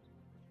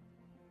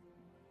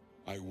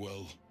I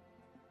will.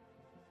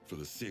 For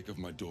the sake of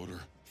my daughter,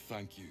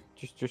 thank you.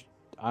 Just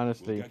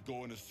honestly. We'll get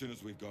going as soon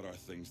as we've got our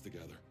things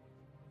together.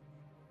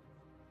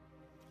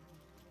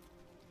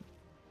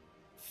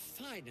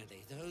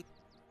 Finally, though,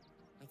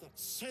 I've got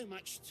so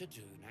much to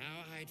do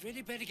now. I'd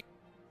really better get.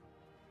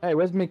 Hey,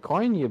 where's my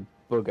coin, you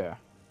bugger?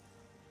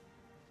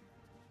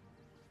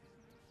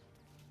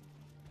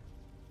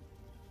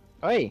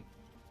 Hey!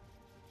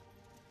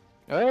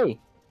 Hey!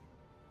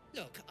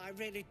 Look, I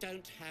really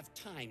don't have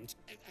time.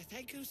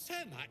 Thank you so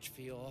much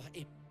for your.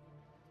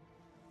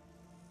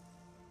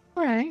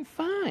 Alright,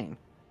 fine.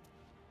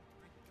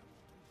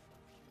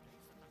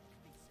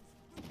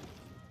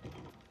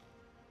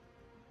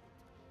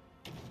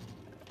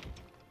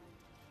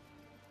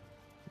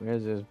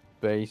 Where's his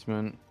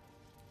basement?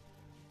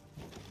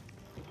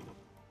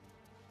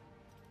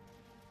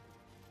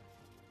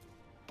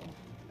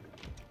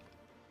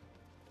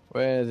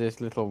 Where's this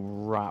little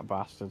rat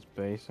bastard's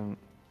basement?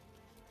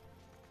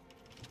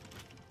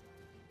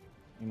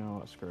 You know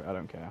what? Screw it. I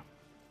don't care.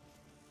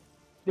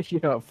 You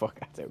know what? Fuck.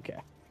 I don't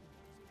care.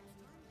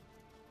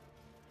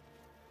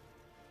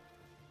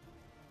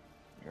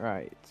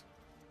 Right.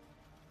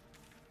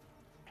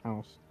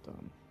 House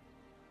done.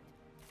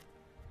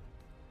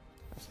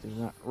 Let's do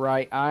that.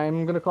 Right.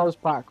 I'm gonna call this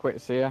part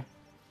quits here.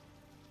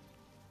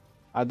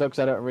 I don't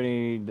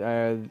really.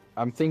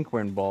 I'm thinking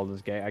we're in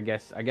Baldur's Gate. I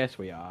guess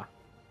we are.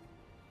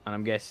 And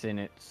I'm guessing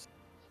it's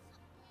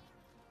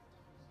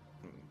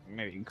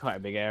maybe quite a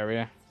big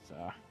area.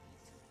 So.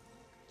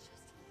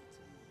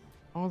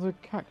 Oh, the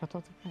cat! I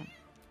thought the cat.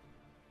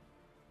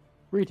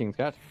 Greetings,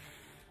 cat.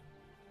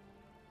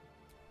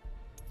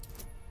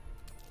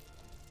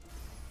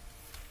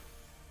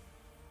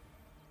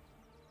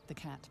 The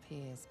cat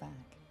peers back.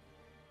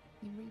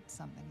 You read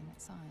something in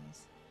its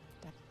eyes.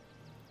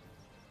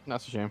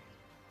 That's a shame.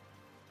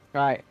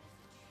 Right.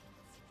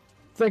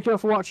 Thank you all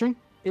for watching.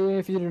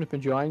 If you did end up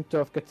enjoying,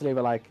 don't forget to leave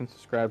a like and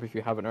subscribe if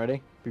you haven't already.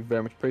 It'd be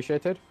very much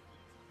appreciated.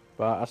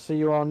 But I'll see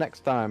you all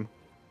next time.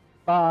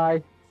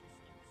 Bye.